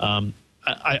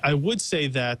 I would say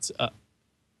that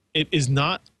it is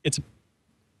not.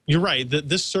 You're right.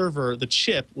 This server, the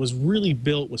chip, was really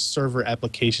built with server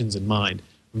applications in mind.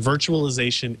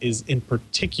 Virtualization is in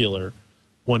particular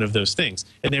one of those things,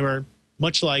 and they were.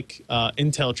 Much like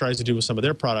Intel tries to do with some of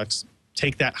their products,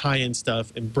 take that high-end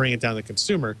stuff and bring it down to the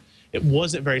consumer. It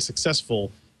wasn't very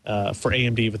successful for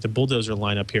AMD with the Bulldozer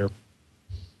lineup here.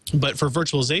 But for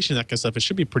virtualization, that kind of stuff, it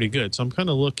should be pretty good. So I'm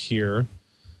kind of look here.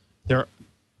 There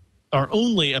are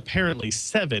only apparently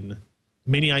 7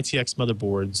 mini ITX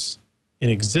motherboards in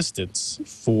existence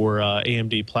for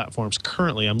AMD platforms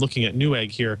currently. I'm looking at Newegg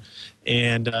here,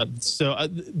 and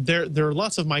there are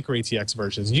lots of micro ATX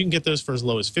versions. You can get those for as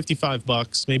low as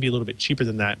 $55, maybe a little bit cheaper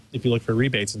than that if you look for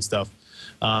rebates and stuff.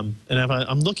 And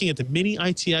I'm looking at the mini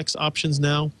ITX options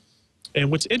now,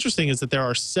 and what's interesting is that there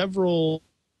are several.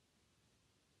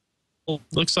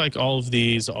 Looks like all of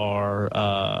these are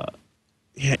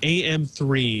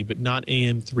AM3, but not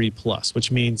AM3 Plus,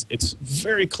 which means it's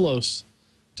very close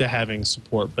to having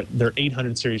support, but they're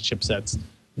 800 series chipsets,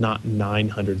 not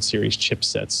 900 series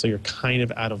chipsets. So you're kind of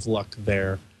out of luck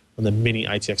there on the mini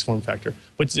ITX form factor.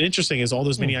 What's interesting is all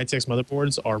those mini ITX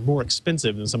motherboards are more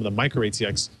expensive than some of the micro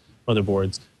ATX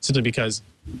motherboards, simply because,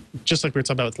 just like we were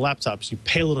talking about with laptops, you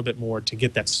pay a little bit more to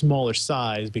get that smaller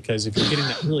size, because if you're getting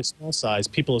that really small size,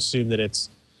 people assume that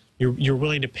you're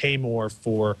willing to pay more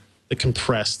for the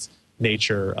compressed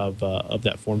nature of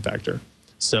that form factor.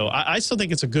 So I still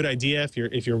think it's a good idea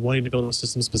if you're wanting to build a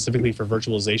system specifically for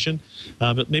virtualization,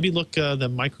 but maybe look the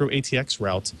micro ATX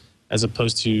route as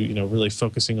opposed to really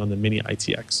focusing on the mini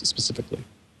ITX specifically.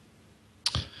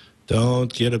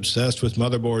 Don't get obsessed with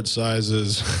motherboard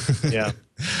sizes. Yeah.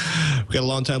 We've got a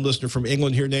longtime listener from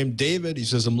England here named David. He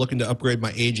says, I'm looking to upgrade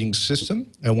my aging system.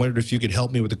 I wondered if you could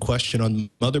help me with a question on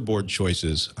motherboard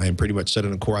choices. I am pretty much set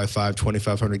on a Core i5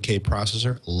 2500K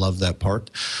processor. Love that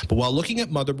part. But while looking at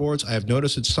motherboards, I have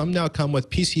noticed that some now come with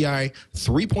PCI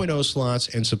 3.0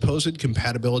 slots and supposed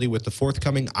compatibility with the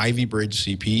forthcoming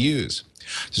Ivybridge CPUs.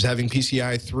 Does having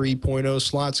PCI 3.0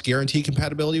 slots guarantee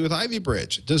compatibility with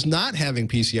Ivybridge? Does not having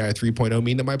PCI 3.0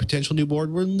 mean that my potential new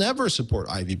board will never support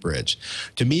Ivybridge?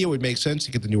 To me, it would make sense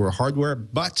to get the newer hardware,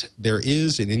 but there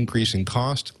is an increase in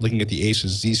cost. Looking at the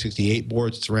Asus Z68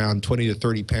 boards, it's around 20 to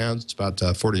 30 pounds. It's about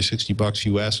 40 to 60 bucks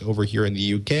US over here in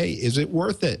the UK. Is it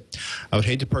worth it? I would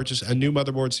hate to purchase a new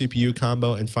motherboard CPU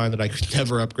combo and find that I could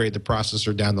never upgrade the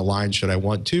processor down the line should I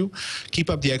want to. Keep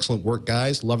up the excellent work,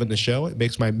 guys. Loving the show. It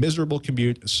makes my miserable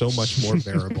commute so much more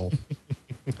bearable.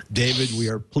 David, we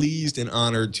are pleased and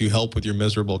honored to help with your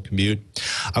miserable commute.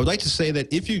 I would like to say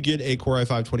that if you get a Core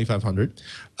i5-2500,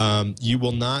 you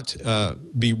will not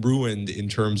be ruined in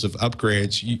terms of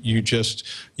upgrades. You just,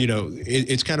 you know,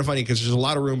 it's kind of funny because there's a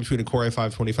lot of room between a Core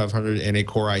i5-2500 and a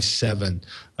Core i7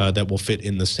 that will fit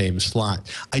in the same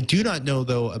slot. I do not know,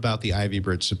 though, about the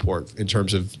Ivybridge support in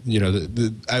terms of, you know,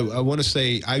 I want to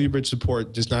say Ivybridge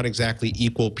support does not exactly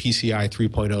equal PCI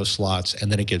 3.0 slots,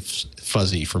 and then it gets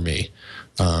fuzzy for me.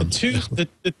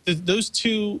 Those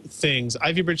two things,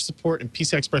 Ivybridge support and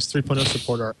PCI Express 3.0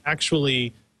 support, are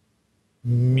actually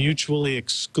mutually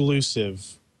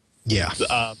exclusive. Yeah.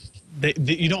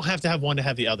 You don't have to have one to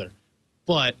have the other.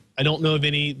 But I don't know of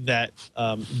any that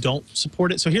don't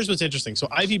support it. So here's what's interesting. So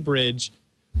Ivybridge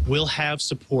will have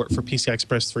support for PCI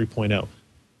Express 3.0.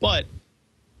 But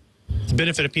the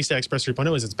benefit of PCI Express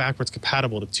 3.0 is it's backwards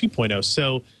compatible to 2.0.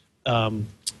 So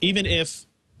even if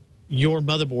your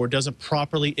motherboard doesn't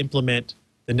properly implement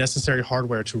the necessary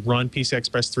hardware to run PCI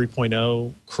Express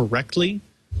 3.0 correctly,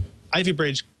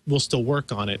 Ivybridge will still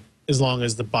work on it as long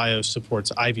as the BIOS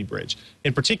supports Ivybridge.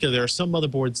 In particular, there are some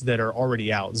motherboards that are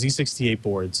already out, Z68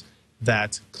 boards,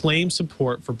 that claim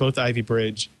support for both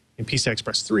Ivybridge and PCI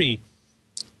Express 3,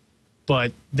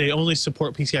 but they only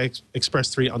support PCI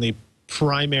Express 3 on the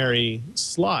primary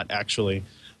slot, actually.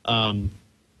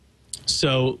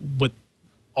 So what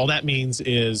all that means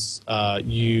is if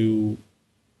you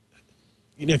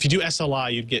do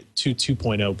SLI, you'd get two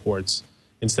 2.0 ports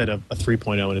instead of a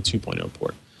 3.0 and a 2.0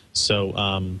 port. So,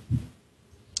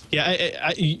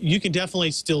 yeah, you can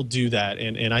definitely still do that,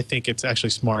 and I think it's actually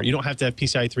smart. You don't have to have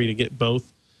PCI 3 to get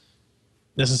both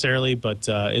necessarily, but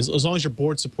as long as your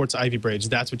board supports Ivybridge,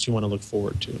 that's what you want to look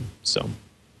forward to. So.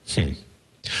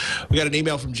 We got an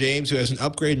email from James who has an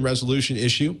upgrade and resolution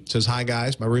issue. It says, hi,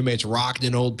 guys. My roommate's rocked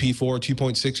an old P4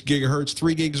 2.6 gigahertz,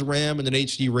 3 gigs of RAM, and an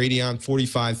HD Radeon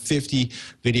 4550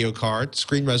 video card.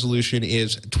 Screen resolution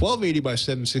is 1280 by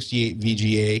 768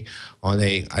 VGA on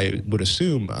a, I would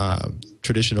assume,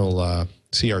 traditional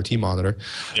CRT monitor.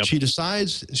 Yep.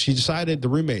 The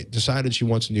roommate decided she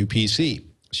wants a new PC.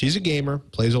 She's a gamer,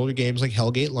 plays older games like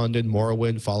Hellgate London,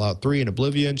 Morrowind, Fallout 3, and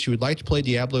Oblivion. She would like to play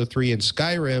Diablo 3 and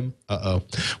Skyrim,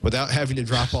 without having to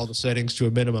drop all the settings to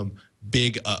a minimum.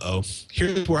 Big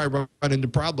Here's where I run into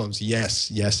problems.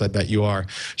 Yes, I bet you are.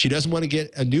 She doesn't want to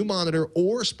get a new monitor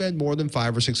or spend more than $500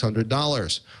 or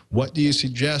 $600. What do you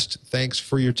suggest? Thanks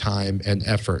for your time and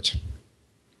effort.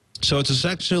 So it's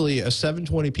essentially a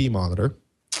 720p monitor,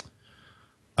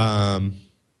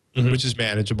 which is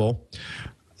manageable.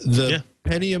 The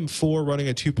Pentium 4 running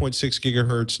at 2.6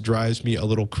 gigahertz drives me a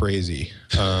little crazy.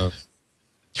 No,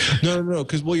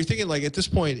 because well, you're thinking like at this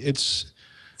point it's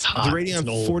the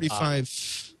Radeon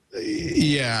 45.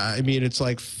 Yeah, I mean it's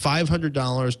like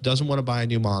 $500. Doesn't want to buy a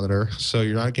new monitor, so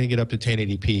you're not going to get up to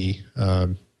 1080p.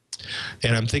 And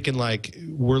I'm thinking like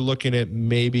we're looking at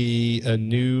maybe a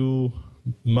new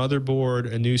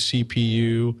motherboard, a new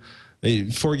CPU.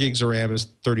 4 gigs of RAM is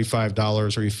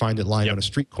 $35, or you find it lying on a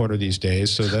street corner these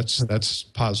days. So that's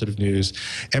positive news.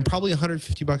 And probably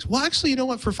 $150. Well, actually, you know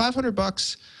what? For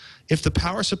 $500, if the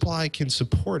power supply can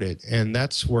support it, and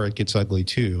that's where it gets ugly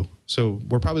too. So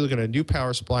we're probably looking at a new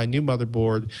power supply, new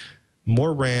motherboard,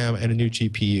 more RAM, and a new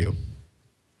GPU.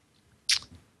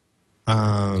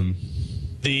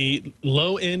 The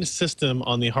low-end system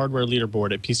on the hardware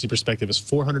leaderboard at PC Perspective is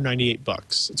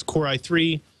 $498. It's Core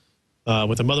i3.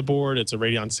 With a motherboard, it's a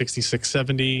Radeon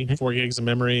 6670, 4 gigs of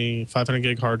memory, 500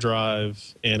 gig hard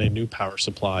drive, and a new power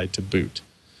supply to boot.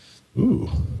 Ooh.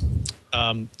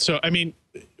 So, I mean,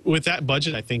 with that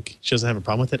budget, I think she doesn't have a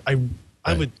problem with it. I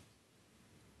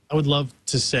would love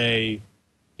to say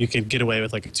you could get away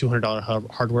with like a $200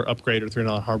 hardware upgrade or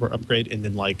 $300 hardware upgrade, and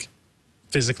then like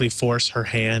physically force her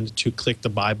hand to click the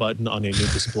buy button on a new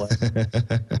display.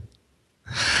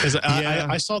 Because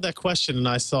I saw that question and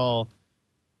I saw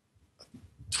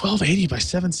 1280 by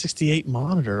 768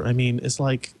 monitor. I mean, it's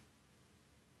like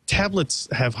tablets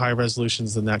have higher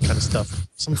resolutions than that kind of stuff.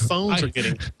 Some phones are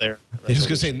getting there. I was going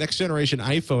to say, next generation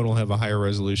iPhone will have a higher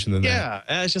resolution than that.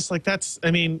 Yeah, it's just like that's,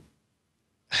 I mean,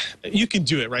 you can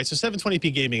do it, right? So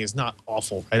 720p gaming is not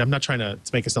awful, right? I'm not trying to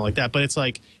make it sound like that, but it's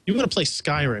like you want to play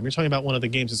Skyrim. You're talking about one of the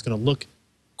games that's going to look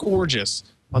gorgeous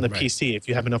on the PC if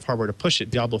you have enough hardware to push it.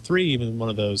 Diablo 3, even one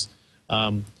of those.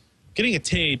 Getting a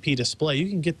 1080p display, you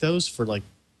can get those for like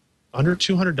under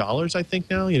 $200, I think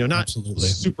now. You know, not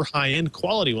super high-end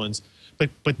quality ones, but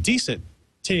decent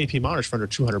 1080p monitors for under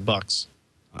 $200.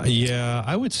 Yeah,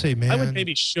 I would say, man. I would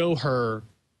maybe show her,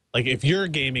 like, if you're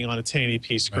gaming on a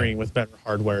 1080p screen with better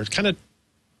hardware, kind of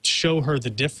show her the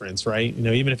difference, right? You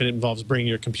know, even if it involves bringing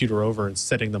your computer over and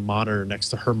setting the monitor next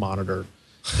to her monitor.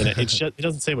 And it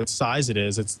doesn't say what size it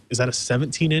is. Is that a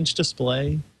 17-inch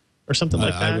display or something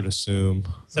like that? I would assume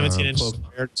 17-inch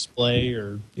square display,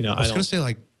 or you know, I was going to say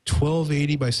like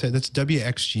 1280 by 7. That's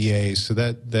WXGA, so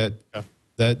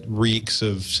that reeks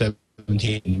of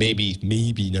 17, maybe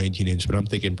 19-inch, but I'm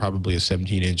thinking probably a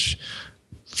 17-inch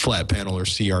flat panel or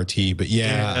CRT. But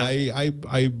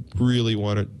I really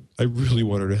wanted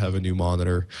her to have a new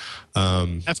monitor.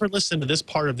 After listening to this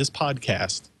part of this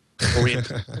podcast, where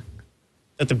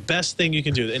that the best thing you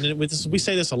can do, and we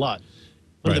say this a lot,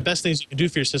 one of the best things you can do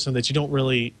for your system that you don't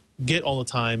really get all the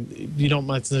time, you don't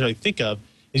necessarily think of,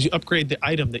 is you upgrade the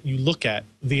item that you look at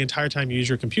the entire time you use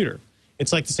your computer.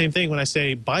 It's like the same thing when I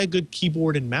say buy a good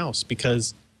keyboard and mouse,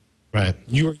 because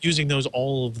you are using those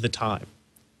all of the time.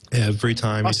 Every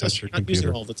time you touch your computer.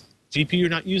 Using all the time. GPU you're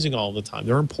not using all the time.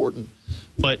 They're important,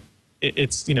 but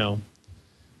it's, you know,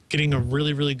 getting a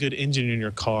really, really good engine in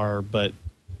your car, but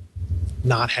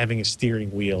not having a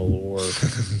steering wheel, or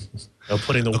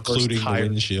putting the occluding the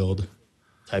windshield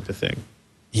type of thing.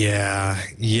 Yeah,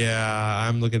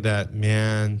 I'm looking at that,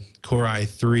 man. Core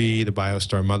i3, the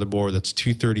BioStar motherboard, that's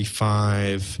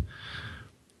 235,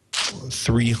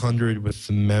 300 with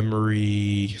the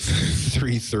memory,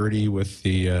 330 with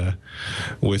the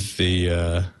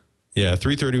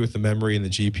 330 with the memory and the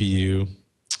GPU.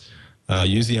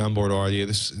 Use the onboard audio.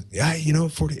 For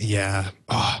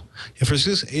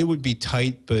this, it would be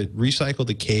tight, but recycle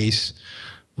the case,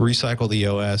 recycle the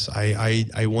OS.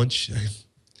 I want you,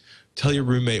 tell your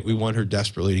roommate we want her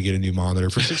desperately to get a new monitor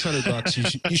for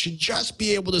 $600. You should just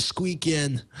be able to squeak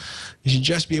in. You should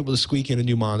just be able to squeak in a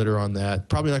new monitor on that.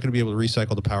 Probably not going to be able to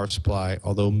recycle the power supply,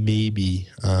 although maybe.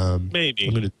 Maybe.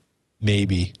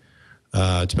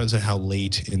 It depends on how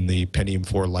late in the Pentium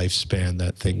 4 lifespan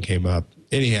that thing came up.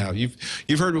 Anyhow, you've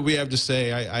heard what we have to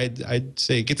say. I'd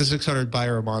say get the 600, buy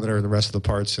her a monitor and the rest of the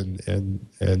parts,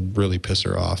 and really piss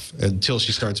her off until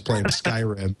she starts playing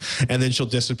Skyrim, and then she'll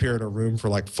disappear in her room for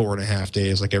like 4.5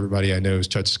 days, like everybody I know who's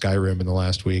touched Skyrim in the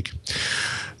last week.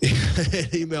 An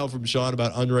email from Sean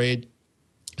about Unraid.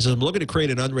 He says, I'm looking to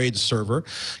create an Unraid server.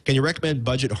 Can you recommend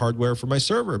budget hardware for my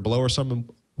server? Below are some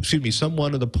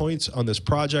one of the points on this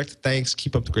project. Thanks.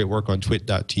 Keep up the great work on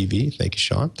twit.tv. Thank you,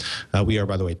 Sean. We are,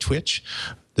 by the way, Twitch.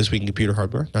 This Week in Computer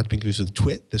Hardware, not to be confused with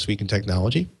Twit, This Week in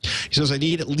Technology. He says, I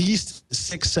need at least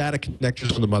 6 SATA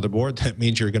connectors on the motherboard. That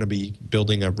means you're going to be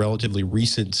building a relatively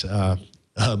recent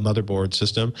motherboard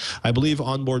system. I believe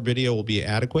onboard video will be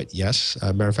adequate. Yes.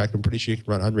 Matter of fact, I'm pretty sure you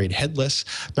can run Unraid headless.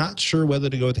 Not sure whether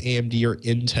to go with AMD or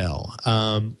Intel.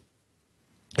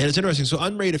 And it's interesting. So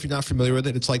Unraid, if you're not familiar with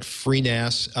it, it's like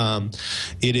FreeNAS.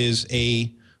 It is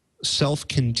a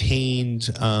self-contained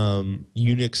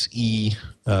Unix-y,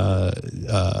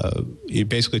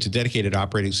 basically it's a dedicated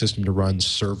operating system to run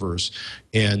servers.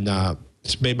 And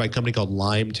it's made by a company called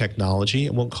Lime Technology.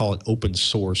 I won't call it open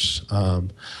source.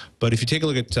 But if you take a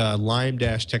look at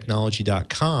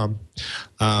lime-technology.com,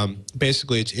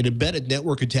 basically it's an embedded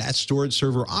network attached storage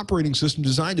server operating system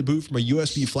designed to boot from a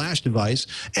USB flash device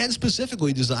and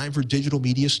specifically designed for digital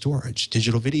media storage,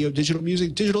 digital video, digital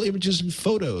music, digital images, and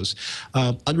photos.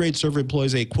 Unraid server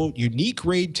employs a, quote, unique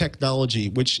RAID technology,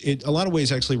 which in a lot of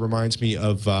ways actually reminds me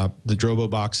of the Drobo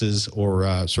boxes or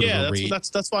sort of a RAID. Yeah,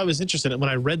 that's why I was interested in it. When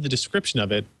I read the description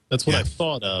of it, that's what I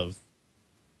thought of.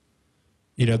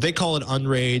 You know, they call it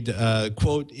Unraid.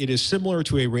 Quote, it is similar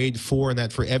to a RAID 4 in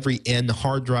that for every N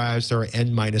hard drives, there are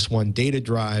N-1 data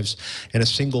drives and a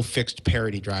single fixed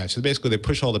parity drive. So basically they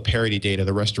push all the parity data,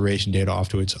 the restoration data off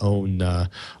to its own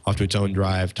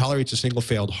drive. Tolerates a single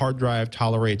failed hard drive,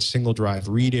 tolerates single drive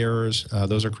read errors.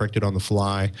 Those are corrected on the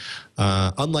fly.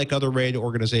 Unlike other RAID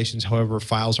organizations, however,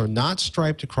 files are not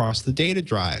striped across the data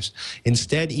drives.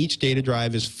 Instead, each data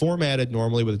drive is formatted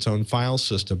normally with its own file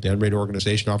system. The Unraid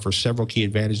organization offers several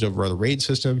key advantages over other RAID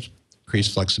systems: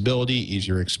 increased flexibility,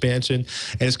 easier expansion.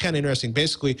 And it's kind of interesting.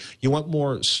 Basically, you want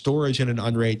more storage in an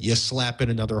Unraid, you slap in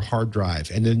another hard drive,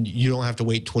 and then you don't have to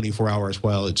wait 24 hours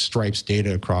while it stripes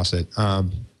data across it.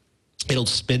 It'll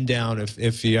spin down,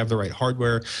 if you have the right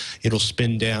hardware, it'll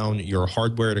spin down your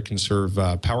hardware to conserve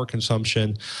power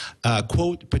consumption.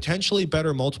 Quote, potentially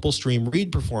better multiple stream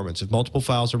read performance if multiple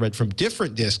files are read from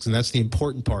different disks, and that's the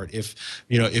important part. If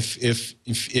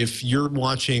you're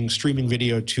watching streaming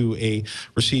video to a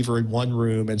receiver in one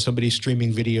room and somebody's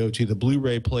streaming video to the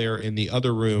Blu-ray player in the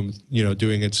other room,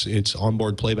 doing its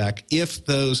onboard playback, if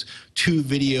those two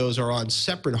videos are on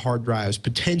separate hard drives,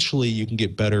 potentially you can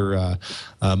get better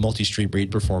multi-stream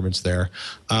read performance there.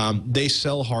 They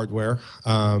sell hardware,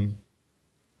 and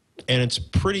it's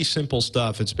pretty simple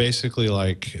stuff. It's basically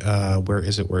like, where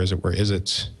is it?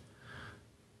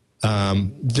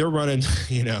 They're running,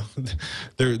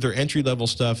 their entry-level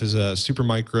stuff is a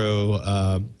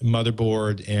Supermicro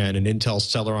motherboard and an Intel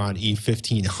Celeron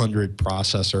E1500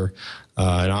 processor,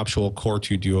 an optional Core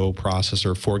 2 Duo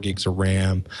processor, 4 gigs of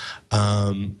RAM.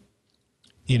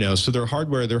 So their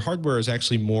hardware is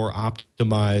actually more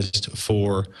optimized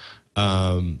for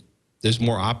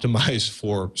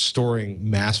storing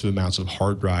massive amounts of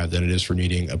hard drive than it is for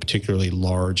needing a particularly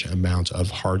large amount of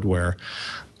hardware.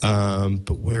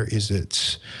 But where is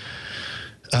it?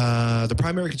 The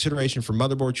primary consideration for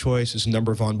motherboard choice is the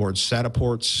number of onboard SATA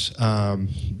ports.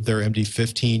 Their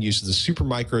MD15 uses the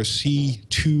Supermicro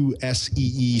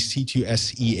C2SEE,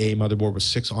 C2SEA motherboard with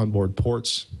 6 onboard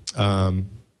ports.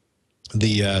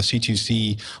 The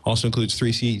C2C also includes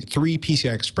three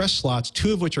PCI Express slots,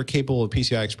 2 of which are capable of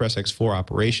PCI Express X4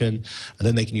 operation. And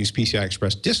then they can use PCI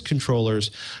Express disk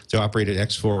controllers to operate at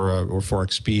X4 or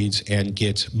 4X speeds and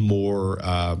get more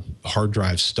hard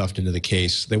drives stuffed into the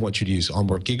case. They want you to use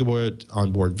onboard Gigabit,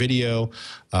 onboard video,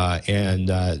 and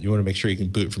you want to make sure you can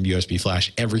boot from USB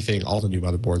flash. Everything, all the new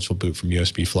motherboards will boot from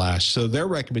USB flash. So their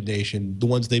recommendation, the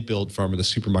ones they build from, are the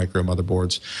Supermicro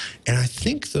motherboards. And I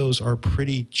think those are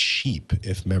pretty cheap,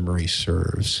 if memory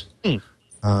serves. Bink.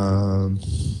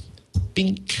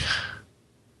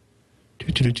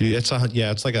 It's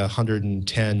like a $110,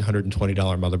 $120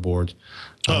 motherboard.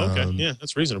 Oh, okay. Yeah,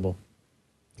 that's reasonable.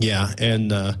 Yeah,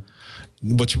 and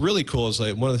what's really cool is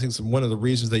like one of the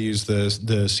reasons they use the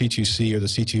C2C or the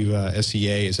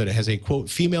C2SEA is that it has a, quote,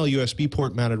 female USB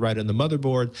port mounted right on the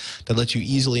motherboard that lets you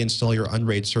easily install your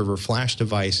Unraid server flash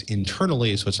device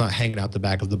internally, so it's not hanging out the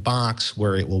back of the box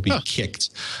where it will be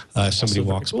kicked. Somebody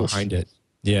walks behind it.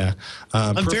 Yeah.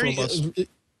 I'm very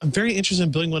interested in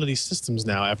building one of these systems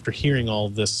now after hearing all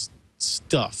this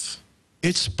stuff.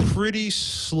 It's pretty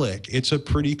slick. It's a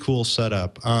pretty cool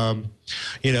setup.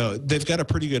 They've got a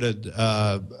pretty good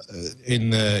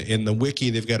in the wiki.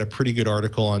 They've got a pretty good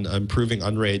article on improving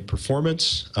Unraid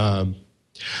performance.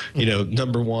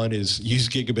 Number one is use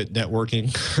gigabit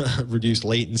networking, reduce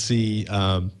latency.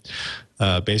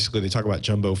 Basically, they talk about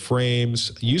jumbo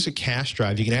frames. Use a cache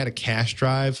drive. You can add a cache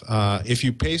drive. If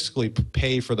you basically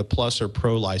pay for the Plus or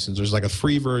Pro license, there's like a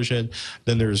free version.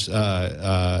 Then there's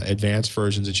advanced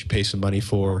versions that you pay some money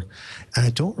for. And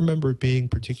I don't remember it being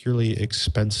particularly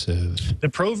expensive. The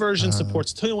Pro version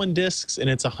supports 21 discs, and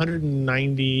it's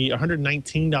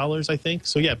 $119, I think.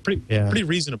 So yeah, pretty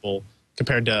reasonable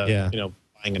compared to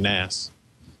buying a NAS.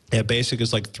 Yeah, basic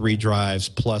is like 3 drives,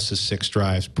 Plus is 6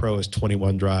 drives, Pro is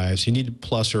 21 drives. You need a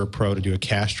Plus or a Pro to do a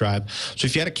cache drive. So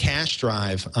if you had a cache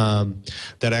drive,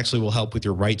 that actually will help with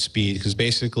your write speed, because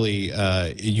basically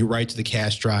you write to the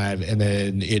cache drive and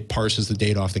then it parses the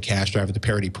data off the cache drive at the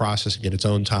parity processing at its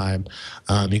own time.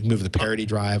 You can move the parity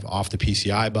drive off the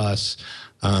PCI bus.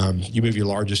 You move your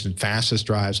largest and fastest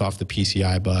drives off the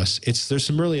PCI bus. There's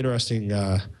some really interesting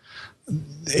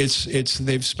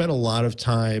they've spent a lot of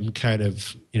time kind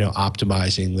of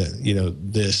optimizing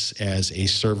this as a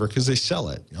server because they sell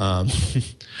it.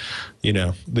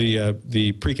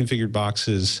 The pre-configured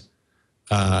boxes.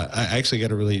 I actually got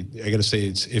to say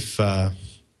it's let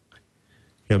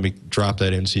me drop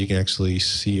that in so you can actually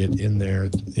see it in there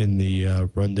in the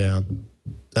rundown.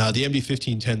 The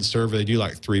MD1510 server, they do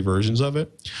like 3 versions of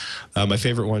it. My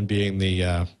favorite one being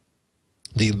the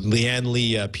Lian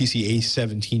Li PC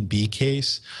A17B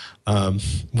case,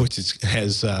 which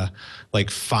has like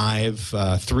 3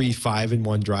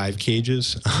 5-in-1 drive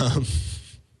cages.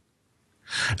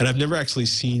 And I've never actually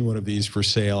seen one of these for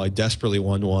sale. I desperately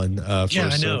want one.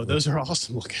 Yeah, I know. Those are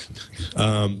awesome looking.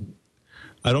 I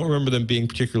don't remember them being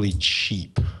particularly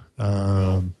cheap.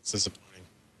 It's disappointing.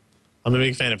 I'm a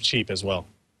big fan of cheap as well.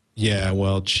 Yeah,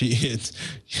 well, this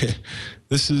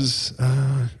is,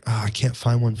 I can't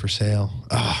find one for sale.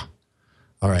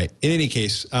 All right. In any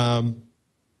case,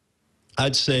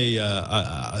 I'd say,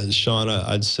 Shauna,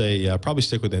 I'd say probably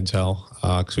stick with Intel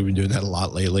because we've been doing that a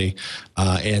lot lately.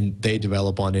 And they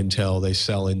develop on Intel. They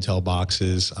sell Intel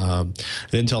boxes. An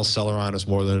Intel Celeron has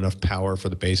more than enough power for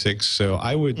the basics. So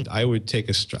I would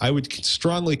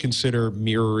strongly consider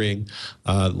mirroring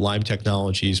Lime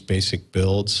Technologies' basic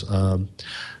builds.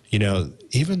 You know,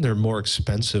 even their more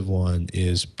expensive one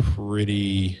is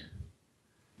pretty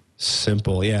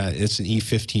simple. Yeah, it's an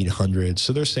E1500.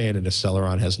 So they're saying that a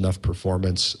Celeron has enough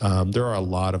performance. There are a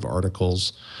lot of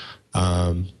articles,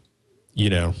 you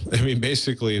know, I mean,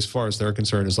 basically, as far as they're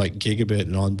concerned, is like gigabit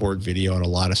and onboard video and a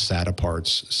lot of SATA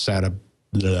parts,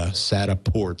 SATA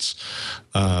ports.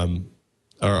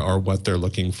 Are what they're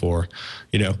looking for.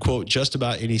 You know, quote, just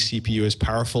about any CPU is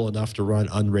powerful enough to run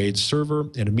unraid server.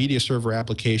 In a media server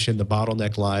application, the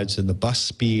bottleneck lies in the bus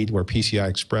speed, where PCI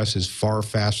Express is far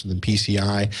faster than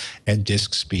PCI, and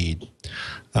disk speed.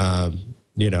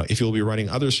 You know, if you'll be running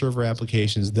other server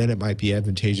applications, then it might be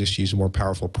advantageous to use a more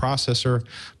powerful processor.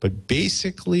 But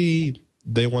basically,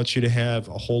 they want you to have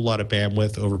a whole lot of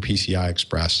bandwidth over PCI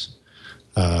Express.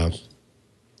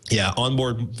 Yeah,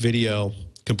 onboard video,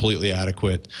 completely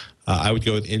adequate. I would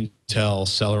go with Intel,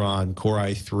 Celeron, Core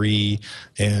i3,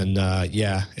 and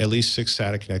yeah, at least 6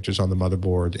 SATA connectors on the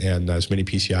motherboard and as many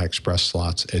PCI Express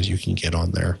slots as you can get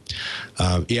on there.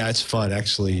 Yeah, it's fun,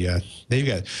 actually. They've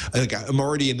got, I'm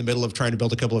already in the middle of trying to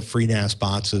build a couple of FreeNAS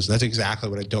boxes. That's exactly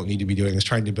what I don't need to be doing, is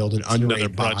trying to build an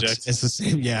unraid box. It's the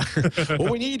same, yeah.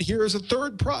 What we need here is a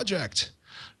third project.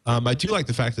 I do like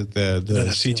the fact that the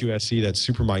C2SC, that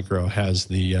Supermicro, has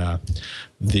the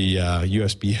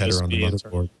USB header on the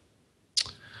motherboard.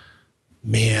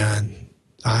 Man,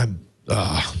 I'm.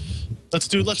 Let's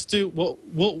do.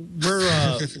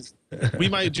 We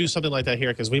might do something like that here,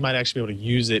 because we might actually be able to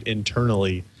use it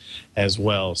internally as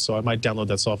well. So I might download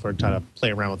that software and try to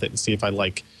play around with it and see if I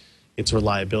like its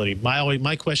reliability.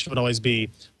 My question would always be,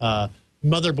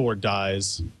 motherboard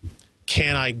dies.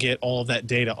 Can I get all of that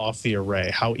data off the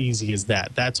array? How easy is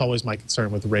that? That's always my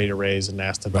concern with RAID arrays and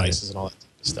NAS devices and all that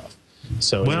type of stuff.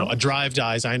 So, well, you know, a drive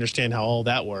dies. I understand how all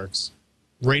that works.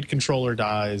 RAID controller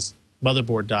dies.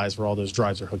 Motherboard dies where all those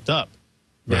drives are hooked up.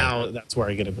 Right. Now that's where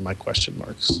I get into my question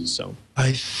marks. So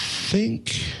I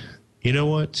think, you know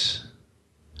what?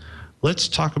 Let's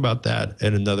talk about that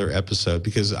in another episode,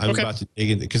 because I'm about to dig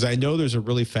into, because I know there's a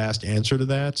really fast answer to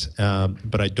that,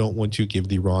 but I don't want to give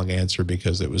the wrong answer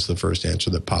because it was the first answer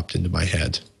that popped into my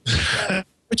head.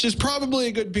 Which is probably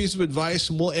a good piece of advice,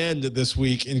 and we'll end this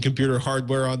week in computer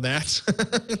hardware on that.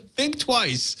 Think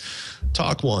twice,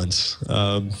 talk once.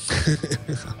 I'm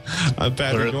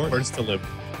Patrick Norton. Words to live.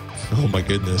 Oh my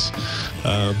goodness.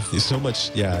 So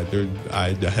much, yeah,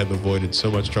 I have avoided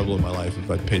so much trouble in my life if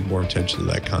I'd paid more attention to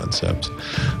that concept.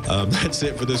 That's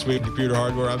it for this week in Computer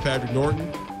Hardware. I'm Patrick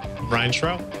Norton. Ryan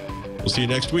Shrout. We'll see you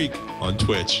next week on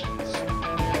Twitch.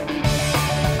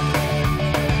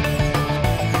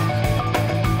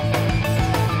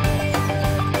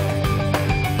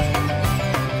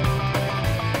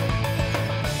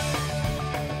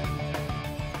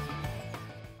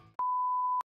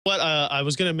 I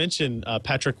was going to mention,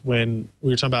 Patrick, when we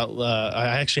were talking about,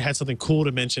 I actually had something cool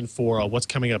to mention for what's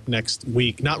coming up next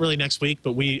week. Not really next week,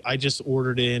 but I just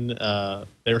ordered in,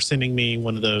 they were sending me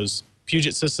one of those,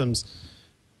 Puget Systems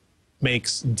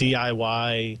makes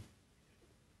DIY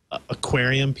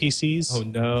aquarium PCs. Oh,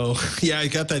 no. Yeah, I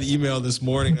got that email this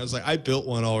morning. I was like, I built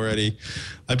one already.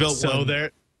 I built one. So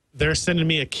they're sending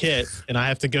me a kit, and I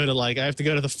have to go to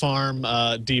the farm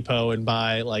depot and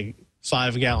buy like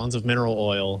 5 gallons of mineral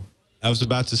oil. I was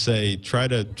about to say, try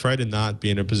to not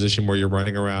be in a position where you're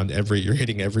running around you're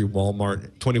hitting every Walmart,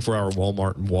 24-hour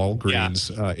Walmart and Walgreens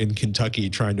in Kentucky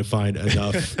trying to find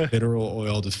enough mineral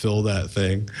oil to fill that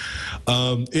thing.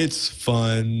 It's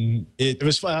fun. It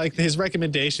was fun. Like, his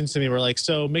recommendations to me were like,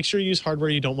 so make sure you use hardware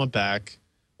you don't want back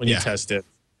when you test it,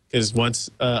 because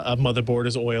once a motherboard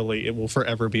is oily, it will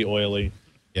forever be oily.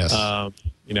 Yes.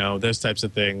 You know, those types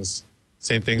of things.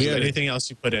 Same things with anything else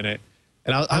you put in it.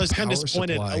 And I was kind of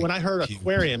disappointed when I heard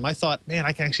aquarium. I thought, man,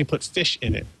 I can actually put fish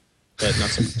in it, but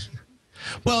not so much.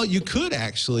 Well, you could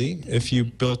actually, if you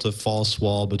built a false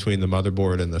wall between the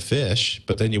motherboard and the fish,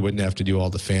 but then you wouldn't have to do all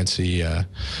the fancy. Yeah,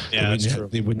 that's true.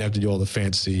 You wouldn't have to do all the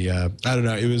fancy. I don't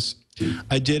know.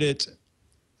 I did it.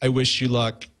 I wish you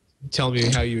luck. Tell me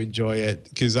how you enjoy it,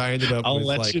 because I ended up. I'll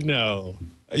let you know.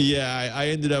 Yeah, I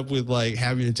ended up with like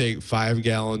having to take 5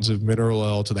 gallons of mineral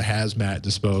oil to the hazmat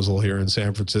disposal here in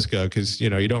San Francisco, because, you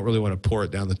know, you don't really want to pour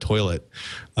it down the toilet.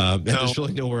 And there's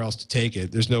really nowhere else to take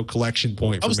it. There's no collection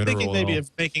point for mineral oil. I was thinking maybe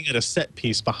of making it a set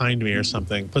piece behind me or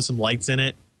something. Put some lights in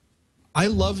it. I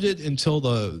loved it until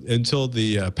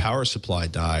the power supply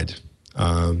died.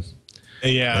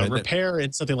 Yeah, repair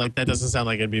and something like that doesn't sound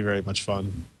like it'd be very much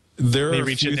fun. Let me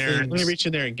reach in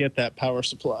there and get that power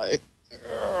supply.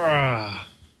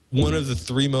 One of the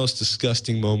 3 most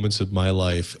disgusting moments of my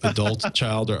life, adult,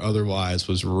 child, or otherwise,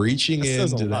 was reaching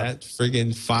into that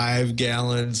friggin' 5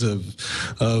 gallons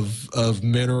of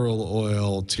mineral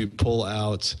oil to pull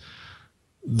out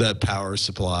that power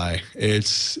supply.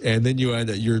 And then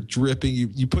you're dripping.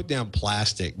 You put down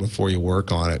plastic before you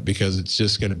work on it because it's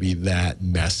just going to be that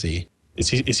messy. Is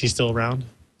he still around?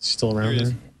 Is he still around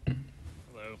there?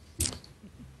 Hello.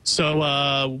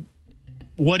 So,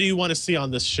 what do you want to see on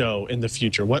this show in the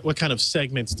future? What kind of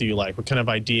segments do you like? What kind of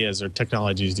ideas or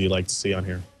technologies do you like to see on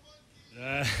here?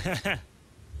 There's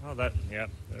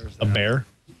a bear.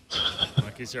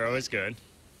 Monkeys are always good.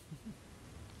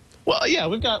 Well, yeah,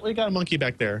 we got a monkey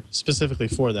back there specifically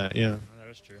for that. Yeah, that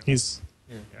is true. He's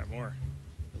more.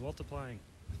 They're multiplying.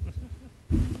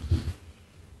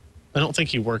 I don't think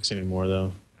he works anymore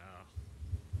though.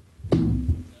 Oh.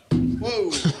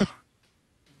 Whoa.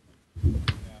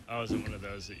 I wasn't one of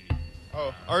those that you.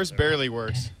 Oh, ours barely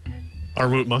works. Our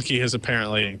woot monkey is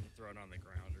apparently thrown on the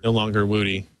ground. No longer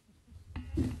wooty.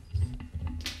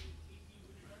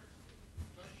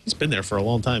 He's been there for a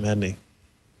long time, hasn't he?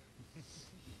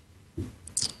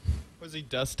 Was he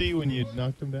dusty when you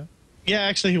knocked him down? Yeah,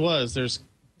 actually he was. There's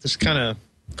kind of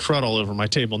crud all over my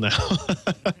table now.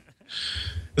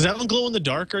 Does that one glow in the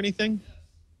dark or anything?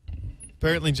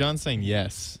 Apparently John's saying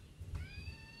yes.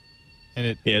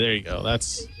 And yeah, there you go.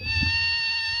 That's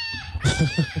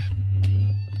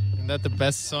Isn't that the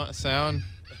best sound?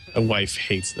 My wife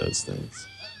hates those things.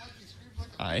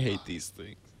 I hate these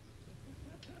things.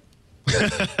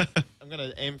 I'm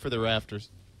gonna aim for the rafters.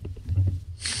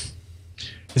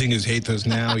 The thing is, hate those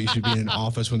now. You should be in an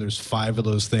office when there's 5 of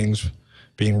those things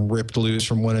being ripped loose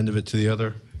from one end of it to the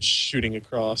other. Shooting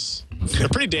across. They're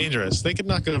pretty dangerous. They could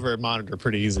knock over a monitor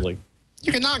pretty easily.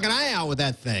 You can knock an eye out with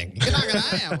that thing. You can knock an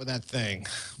eye out with that thing.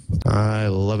 I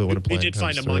love it when a plane We did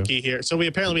find a monkey here. So we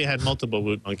apparently had multiple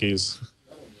woot monkeys.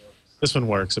 This one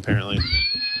works, apparently.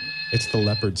 It's the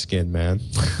leopard skin, man.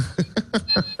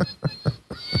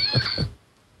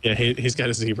 Yeah, he's got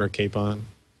a zebra cape on.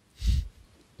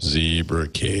 Zebra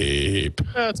cape.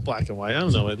 It's black and white. I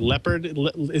don't know. Leopard?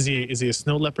 Is he a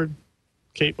snow leopard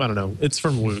cape? I don't know. It's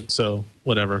from Woot, so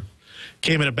whatever.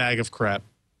 Came in a bag of crap.